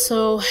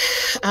 So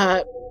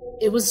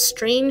it was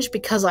strange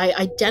because I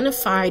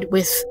identified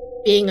with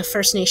being a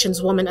First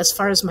Nations woman as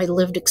far as my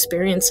lived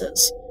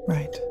experiences.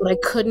 Right. But I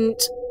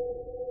couldn't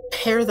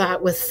pair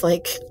that with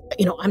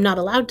I'm not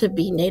allowed to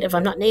be Native.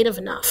 I'm not Native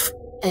enough.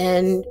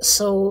 And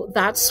so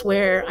that's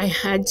where I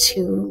had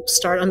to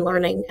start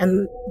unlearning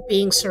and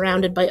being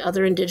surrounded by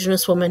other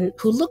Indigenous women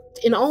who looked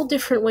in all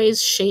different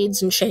ways,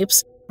 shades and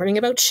shapes, learning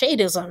about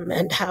shadeism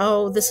and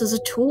how this is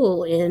a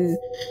tool in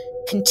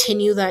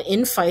continue that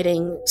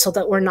infighting so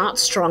that we're not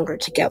stronger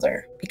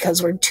together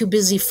because we're too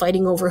busy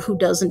fighting over who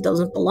does and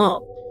doesn't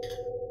belong.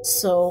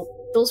 So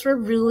those were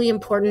really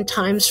important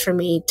times for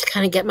me to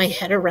kind of get my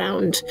head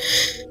around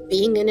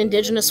being an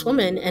Indigenous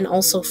woman and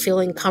also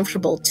feeling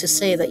comfortable to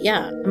say that,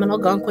 yeah, I'm an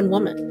Algonquin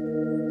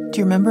woman. Do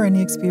you remember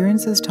any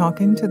experiences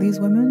talking to these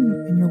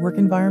women in your work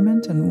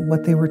environment and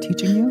what they were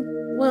teaching you?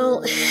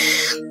 Well,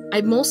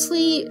 I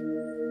mostly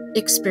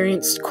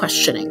experienced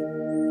questioning.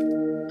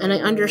 And I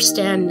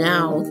understand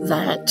now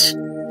that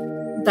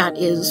that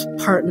is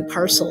part and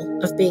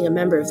parcel of being a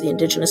member of the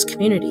Indigenous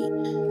community.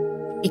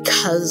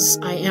 Because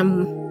I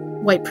am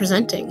white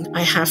presenting,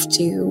 I have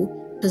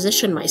to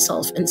position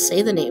myself and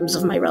say the names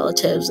of my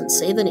relatives and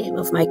say the name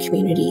of my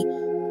community.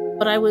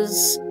 But I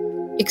was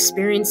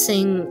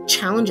experiencing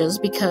challenges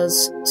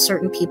because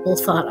certain people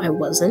thought I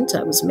wasn't.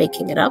 I was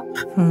making it up.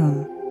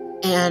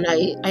 And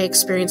I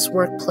experienced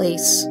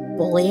workplace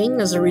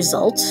bullying as a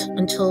result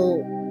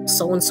until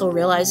so-and-so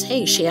realized,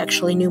 hey, she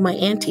actually knew my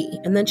auntie.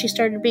 And then she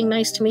started being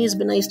nice to me, has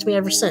been nice to me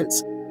ever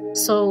since.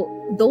 So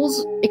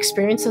those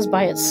experiences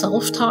by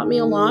itself taught me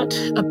a lot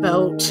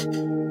about,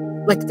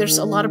 like, there's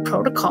a lot of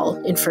protocol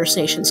in First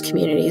Nations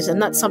communities.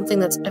 And that's something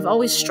that I've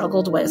always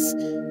struggled with.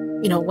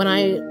 You know, when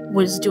I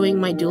was doing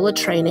my doula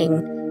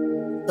training,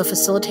 the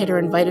facilitator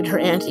invited her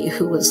auntie,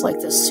 who was like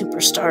this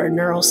superstar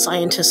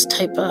neuroscientist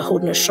type of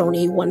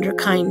Haudenosaunee,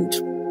 wonderkind,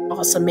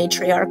 awesome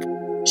matriarch.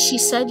 She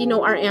said, you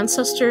know, our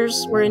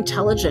ancestors were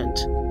intelligent,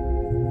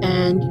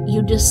 and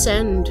you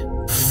descend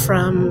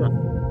from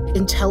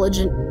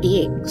intelligent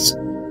beings.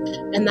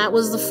 And that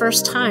was the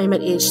first time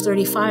at age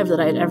 35 that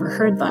I'd ever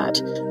heard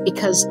that,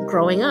 because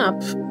growing up,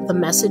 the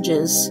message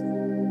is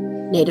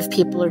Native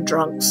people are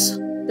drunks.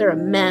 They're a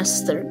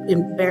mess. They're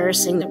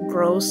embarrassing. They're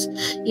gross.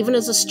 Even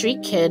as a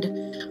street kid,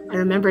 I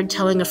remembered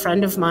telling a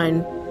friend of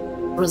mine,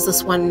 there was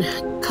this one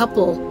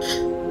couple,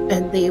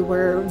 and they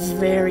were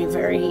very,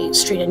 very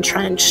street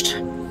entrenched,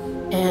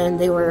 and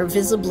they were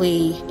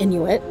visibly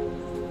Inuit.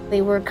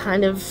 They were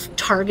kind of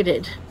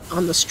targeted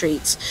on the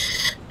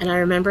streets. And I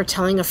remember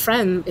telling a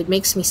friend, it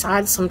makes me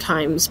sad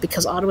sometimes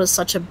because Ottawa is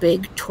such a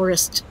big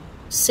tourist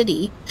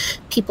city.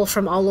 People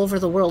from all over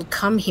the world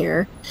come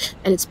here,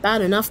 and it's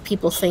bad enough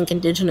people think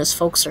Indigenous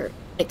folks are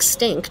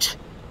extinct,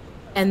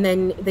 and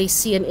then they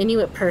see an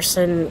Inuit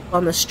person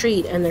on the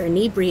street and they're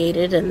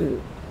inebriated,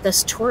 and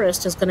this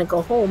tourist is going to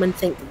go home and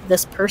think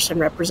this person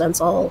represents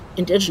all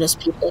Indigenous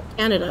people in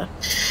Canada.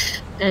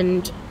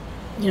 And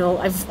you know,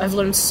 I've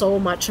learned so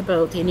much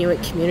about the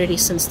Inuit community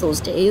since those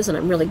days, and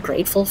I'm really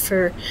grateful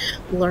for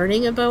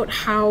learning about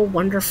how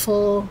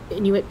wonderful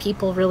Inuit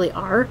people really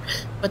are.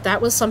 But that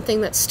was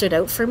something that stood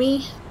out for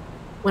me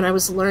when I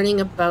was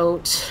learning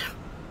about,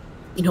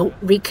 you know,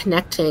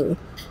 reconnecting.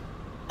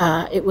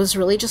 It was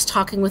really just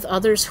talking with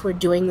others who are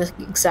doing the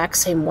exact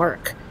same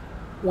work.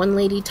 One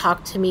lady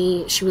talked to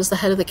me, she was the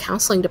head of the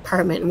counseling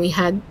department, and we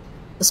had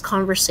this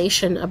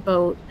conversation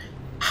about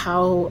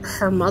how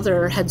her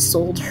mother had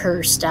sold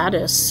her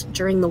status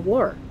during the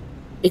war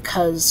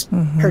because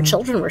her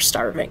children were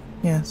starving.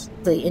 Yes.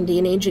 The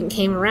Indian agent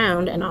came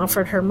around and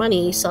offered her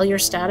money, sell your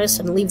status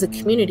and leave the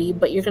community,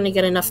 but you're going to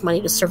get enough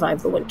money to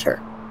survive the winter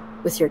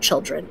with your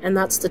children. And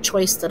that's the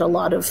choice that a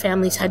lot of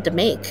families had to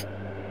make.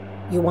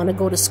 You want to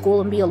go to school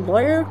and be a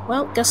lawyer?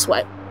 Well, guess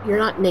what? You're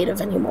not Native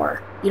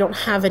anymore. You don't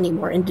have any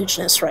more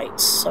Indigenous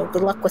rights. So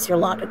good luck with your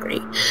law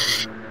degree.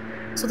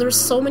 So there's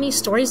so many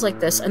stories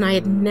like this, and I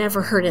had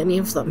never heard any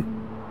of them.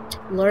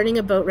 Learning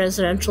about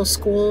residential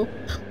school,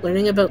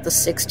 learning about the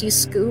 60s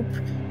scoop,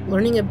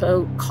 learning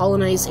about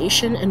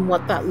colonization and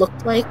what that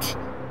looked like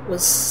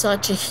was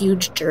such a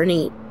huge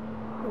journey.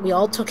 We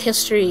all took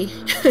history,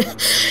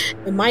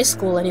 in my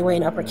school anyway,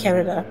 in Upper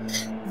Canada.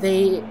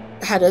 They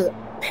had a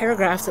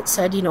paragraph that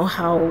said, you know,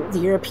 how the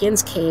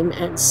Europeans came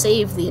and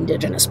saved the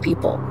Indigenous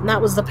people. And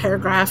that was the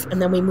paragraph,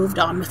 and then we moved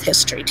on with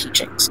history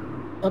teachings.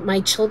 But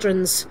my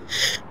children's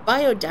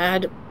bio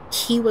dad,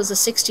 he was a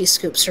 60s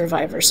scoop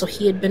survivor. So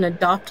he had been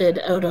adopted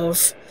out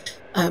of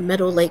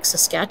Meadow Lake,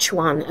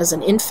 Saskatchewan as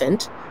an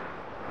infant.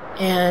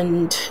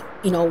 And,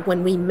 you know,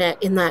 when we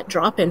met in that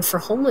drop-in for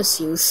homeless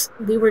youth,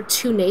 we were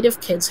two Native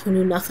kids who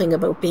knew nothing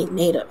about being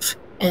Native.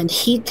 And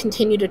he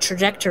continued a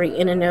trajectory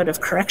in and out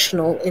of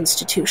correctional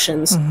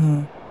institutions.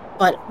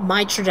 But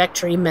my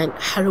trajectory meant,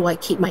 how do I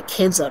keep my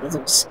kids out of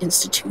those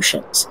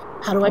institutions?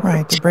 How do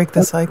I to break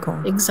the cycle?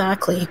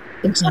 Exactly.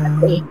 And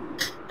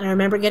I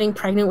remember getting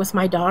pregnant with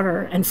my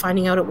daughter and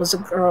finding out it was a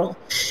girl.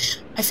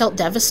 I felt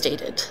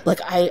devastated. Like,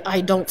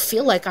 I don't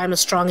feel like I'm a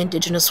strong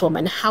Indigenous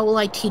woman. How will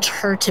I teach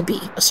her to be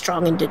a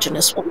strong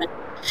Indigenous woman?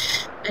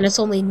 And it's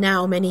only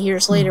now, many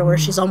years later, where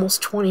she's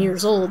almost 20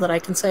 years old, that I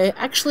can say,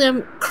 actually,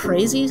 I'm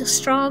crazy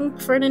strong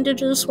for an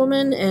Indigenous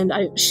woman, and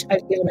I've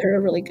given her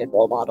a really good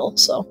role model.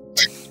 So,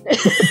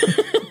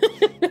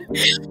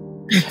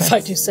 if I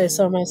do say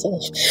so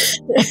myself.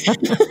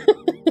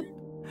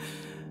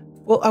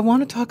 Well, I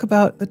want to talk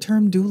about the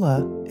term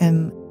doula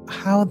and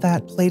how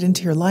that played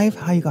into your life,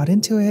 how you got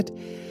into it,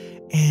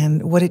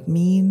 and what it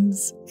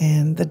means,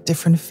 and the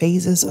different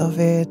phases of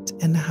it,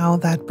 and how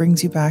that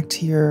brings you back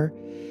to your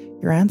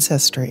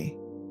ancestry.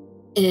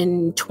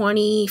 In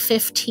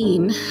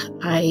 2015,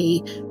 I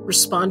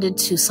responded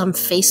to some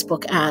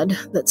Facebook ad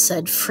that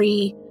said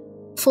free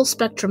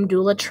full-spectrum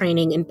doula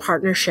training in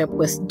partnership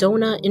with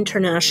Dona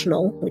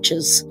International, which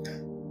is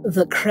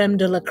the creme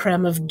de la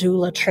creme of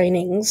doula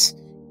trainings,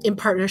 in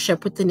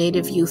partnership with the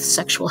Native Youth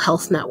Sexual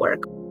Health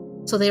Network.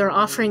 So they were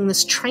offering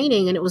this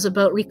training, and it was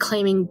about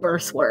reclaiming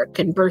birth work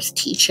and birth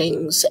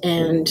teachings.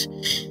 And,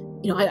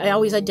 you know, I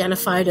always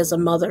identified as a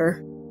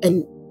mother,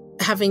 and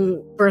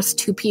having birthed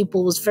two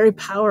people was very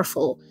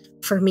powerful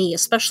for me,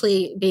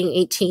 especially being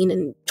 18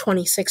 and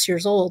 26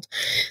 years old.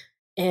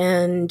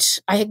 And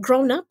I had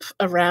grown up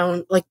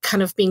around, like,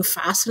 kind of being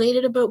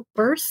fascinated about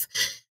birth.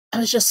 I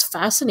was just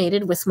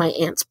fascinated with my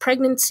aunt's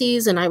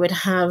pregnancies, and I would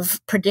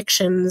have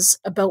predictions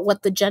about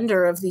what the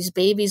gender of these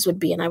babies would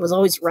be. And I was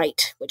always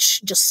right,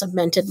 which just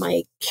cemented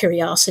my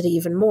curiosity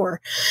even more.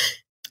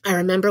 I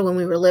remember when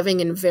we were living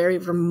in very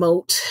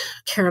remote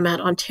Karamat,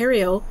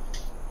 Ontario,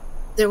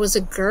 there was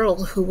a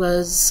girl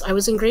I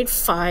was in grade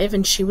 5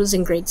 and she was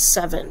in grade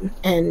 7.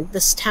 And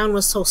this town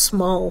was so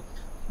small,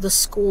 the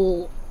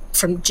school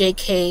from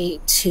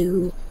JK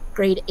to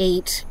grade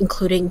 8,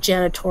 including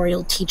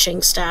janitorial,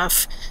 teaching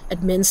staff,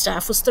 admin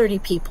staff, was 30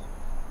 people.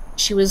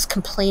 She was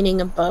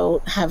complaining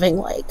about having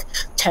like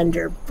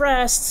tender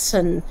breasts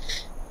and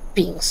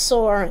being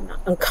sore and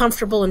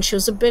uncomfortable, and she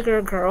was a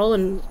bigger girl,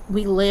 and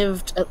we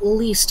lived at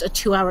least a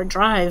 2-hour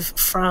drive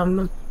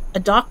from a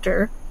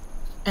doctor,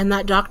 and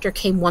that doctor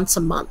came once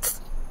a month.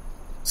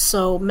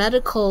 So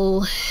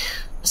medical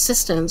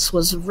assistance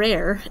was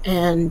rare,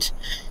 and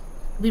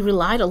we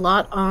relied a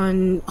lot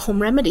on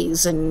home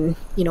remedies and,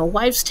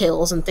 wives'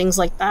 tales and things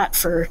like that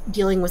for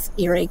dealing with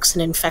earaches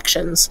and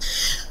infections.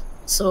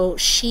 So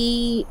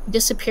she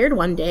disappeared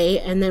one day,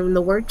 and then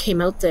the word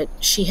came out that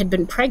she had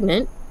been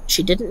pregnant.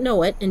 She didn't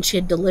know it, and she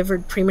had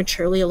delivered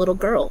prematurely a little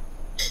girl.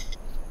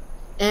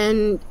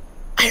 And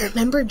I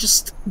remember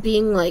just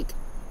being like,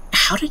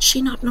 how did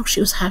she not know she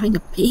was having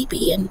a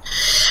baby? And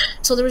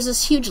so there was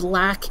this huge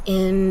lack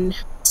in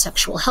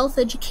sexual health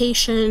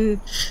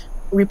education,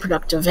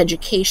 reproductive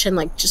education,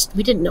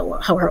 we didn't know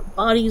how our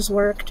bodies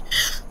worked.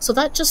 So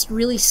that just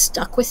really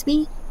stuck with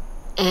me.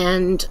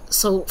 And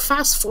so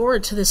fast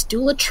forward to this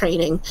doula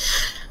training,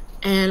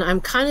 and I'm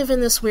kind of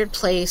in this weird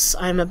place.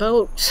 I'm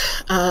about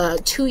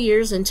 2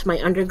 years into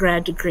my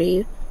undergrad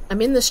degree.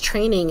 I'm in this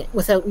training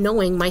without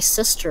knowing my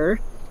sister,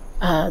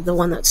 the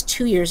one that's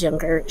 2 years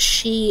younger,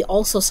 she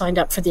also signed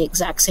up for the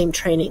exact same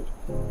training.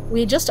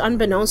 We just,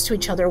 unbeknownst to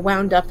each other,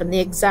 wound up in the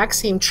exact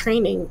same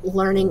training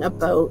learning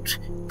about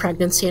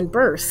pregnancy and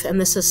birth.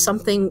 And this is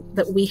something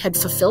that we had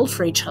fulfilled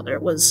for each other.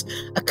 It was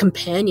a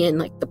companion,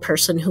 like the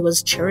person who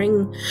was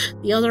cheering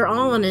the other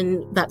on,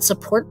 and that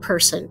support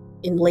person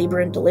in labor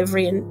and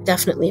delivery, and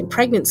definitely in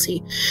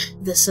pregnancy.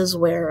 This is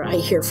where I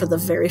hear for the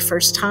very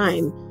first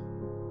time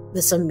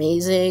this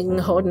amazing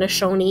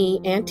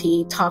Haudenosaunee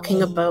auntie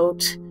talking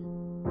about,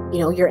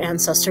 your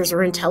ancestors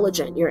were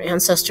intelligent. Your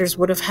ancestors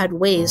would have had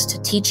ways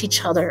to teach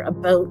each other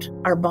about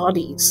our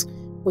bodies.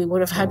 We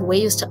would have had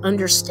ways to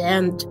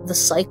understand the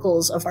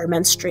cycles of our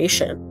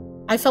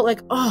menstruation. I felt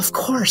like, oh, of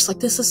course,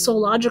 this is so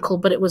logical,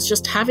 but it was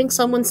just having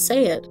someone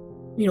say it,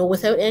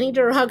 without any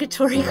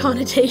derogatory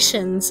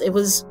connotations. It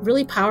was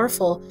really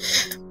powerful.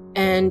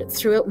 And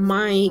throughout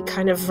my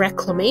kind of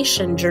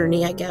reclamation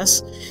journey, I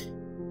guess,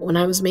 when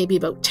I was maybe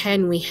about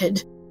 10, we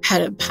had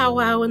a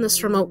powwow in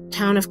this remote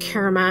town of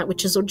Karamat,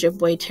 which is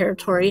Ojibwe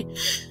territory.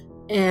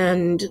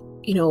 And,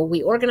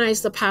 we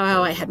organized the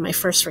powwow. I had my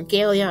first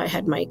regalia. I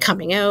had my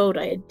coming out.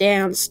 I had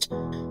danced.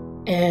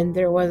 And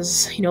there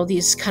was,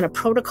 these kind of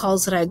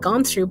protocols that I had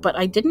gone through, but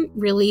I didn't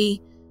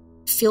really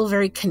feel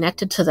very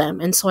connected to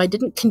them. And so I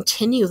didn't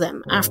continue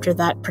them after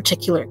that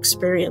particular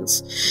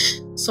experience.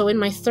 So in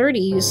my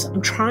 30s,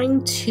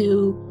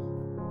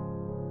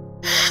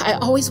 I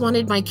always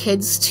wanted my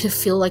kids to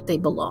feel like they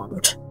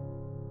belonged.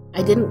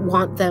 I didn't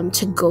want them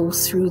to go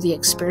through the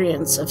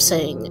experience of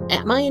saying,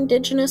 am I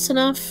indigenous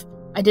enough?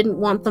 I didn't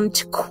want them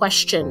to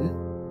question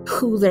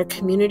who their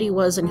community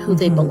was and who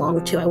they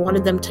belonged to. I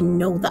wanted them to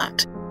know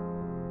that.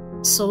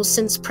 So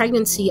since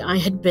pregnancy, I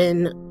had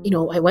been,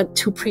 I went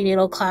to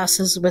prenatal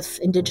classes with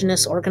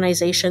indigenous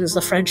organizations,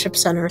 the Friendship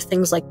Center,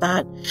 things like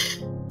that.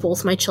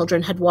 Both my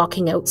children had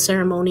walking out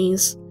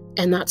ceremonies.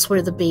 And that's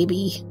where the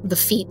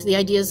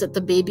idea is that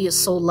the baby is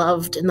so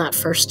loved in that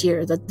first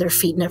year that their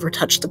feet never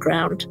touch the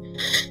ground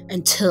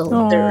until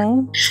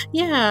isn't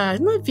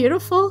that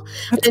beautiful?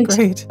 That's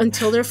great.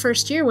 Until their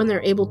first year when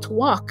they're able to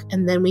walk.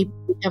 And then we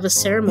have a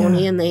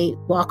ceremony and they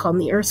walk on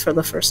the earth for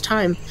the first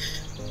time.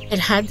 I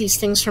had these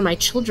things for my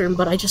children,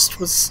 but I just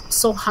was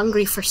so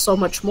hungry for so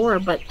much more.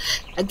 But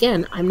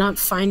again, I'm not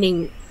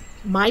finding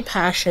my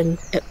passion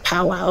at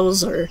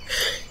powwows or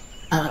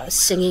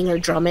singing or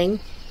drumming.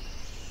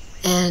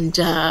 And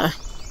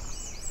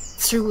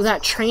through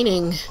that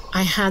training,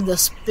 I had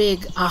this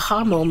big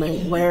aha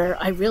moment where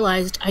I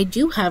realized I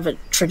do have a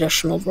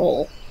traditional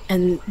role,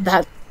 and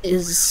that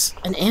is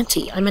an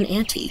auntie. I'm an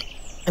auntie.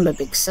 I'm a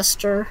big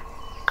sister.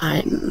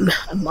 I'm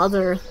a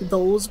mother.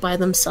 Those by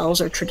themselves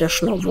are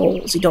traditional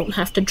roles. You don't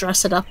have to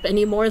dress it up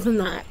any more than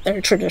that.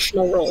 They're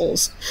traditional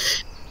roles.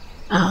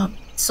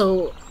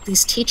 So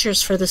these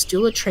teachers for this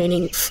doula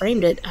training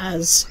framed it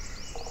as,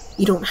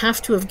 you don't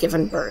have to have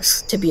given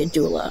birth to be a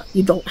doula.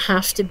 You don't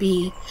have to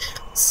be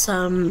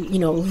some,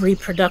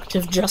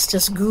 reproductive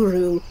justice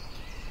guru.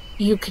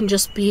 You can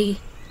just be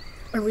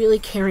a really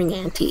caring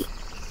auntie.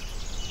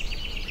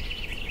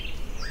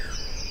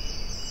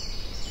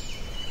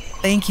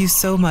 Thank you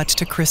so much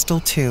to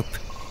Chrystal Toop.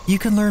 You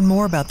can learn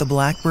more about the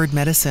Blackbird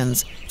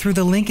Medicines through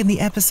the link in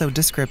the episode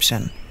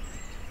description.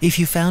 If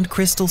you found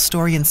Chrystal's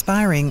story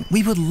inspiring,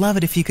 we would love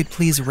it if you could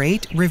please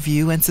rate,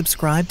 review, and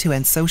subscribe to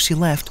And So She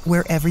Left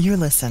wherever you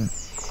listen.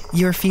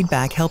 Your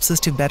feedback helps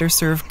us to better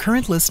serve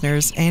current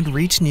listeners and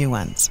reach new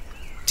ones.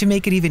 To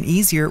make it even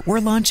easier, we're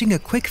launching a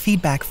quick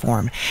feedback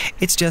form.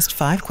 It's just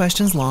 5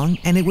 questions long,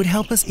 and it would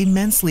help us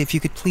immensely if you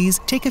could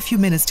please take a few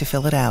minutes to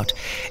fill it out.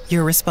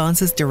 Your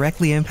responses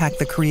directly impact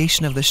the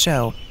creation of the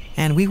show,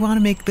 and we want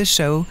to make the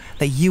show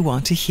that you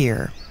want to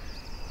hear.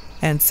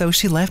 And So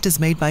She Left is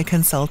made by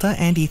Cansulta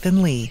and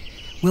Ethan Lee.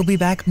 We'll be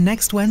back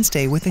next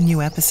Wednesday with a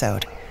new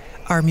episode.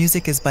 Our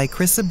music is by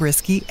Chris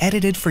Zabriskie,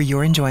 edited for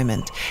your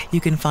enjoyment.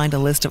 You can find a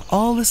list of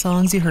all the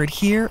songs you heard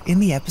here in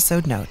the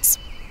episode notes.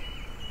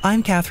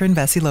 I'm Catherine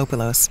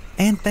Vasilopoulos,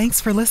 and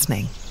thanks for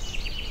listening.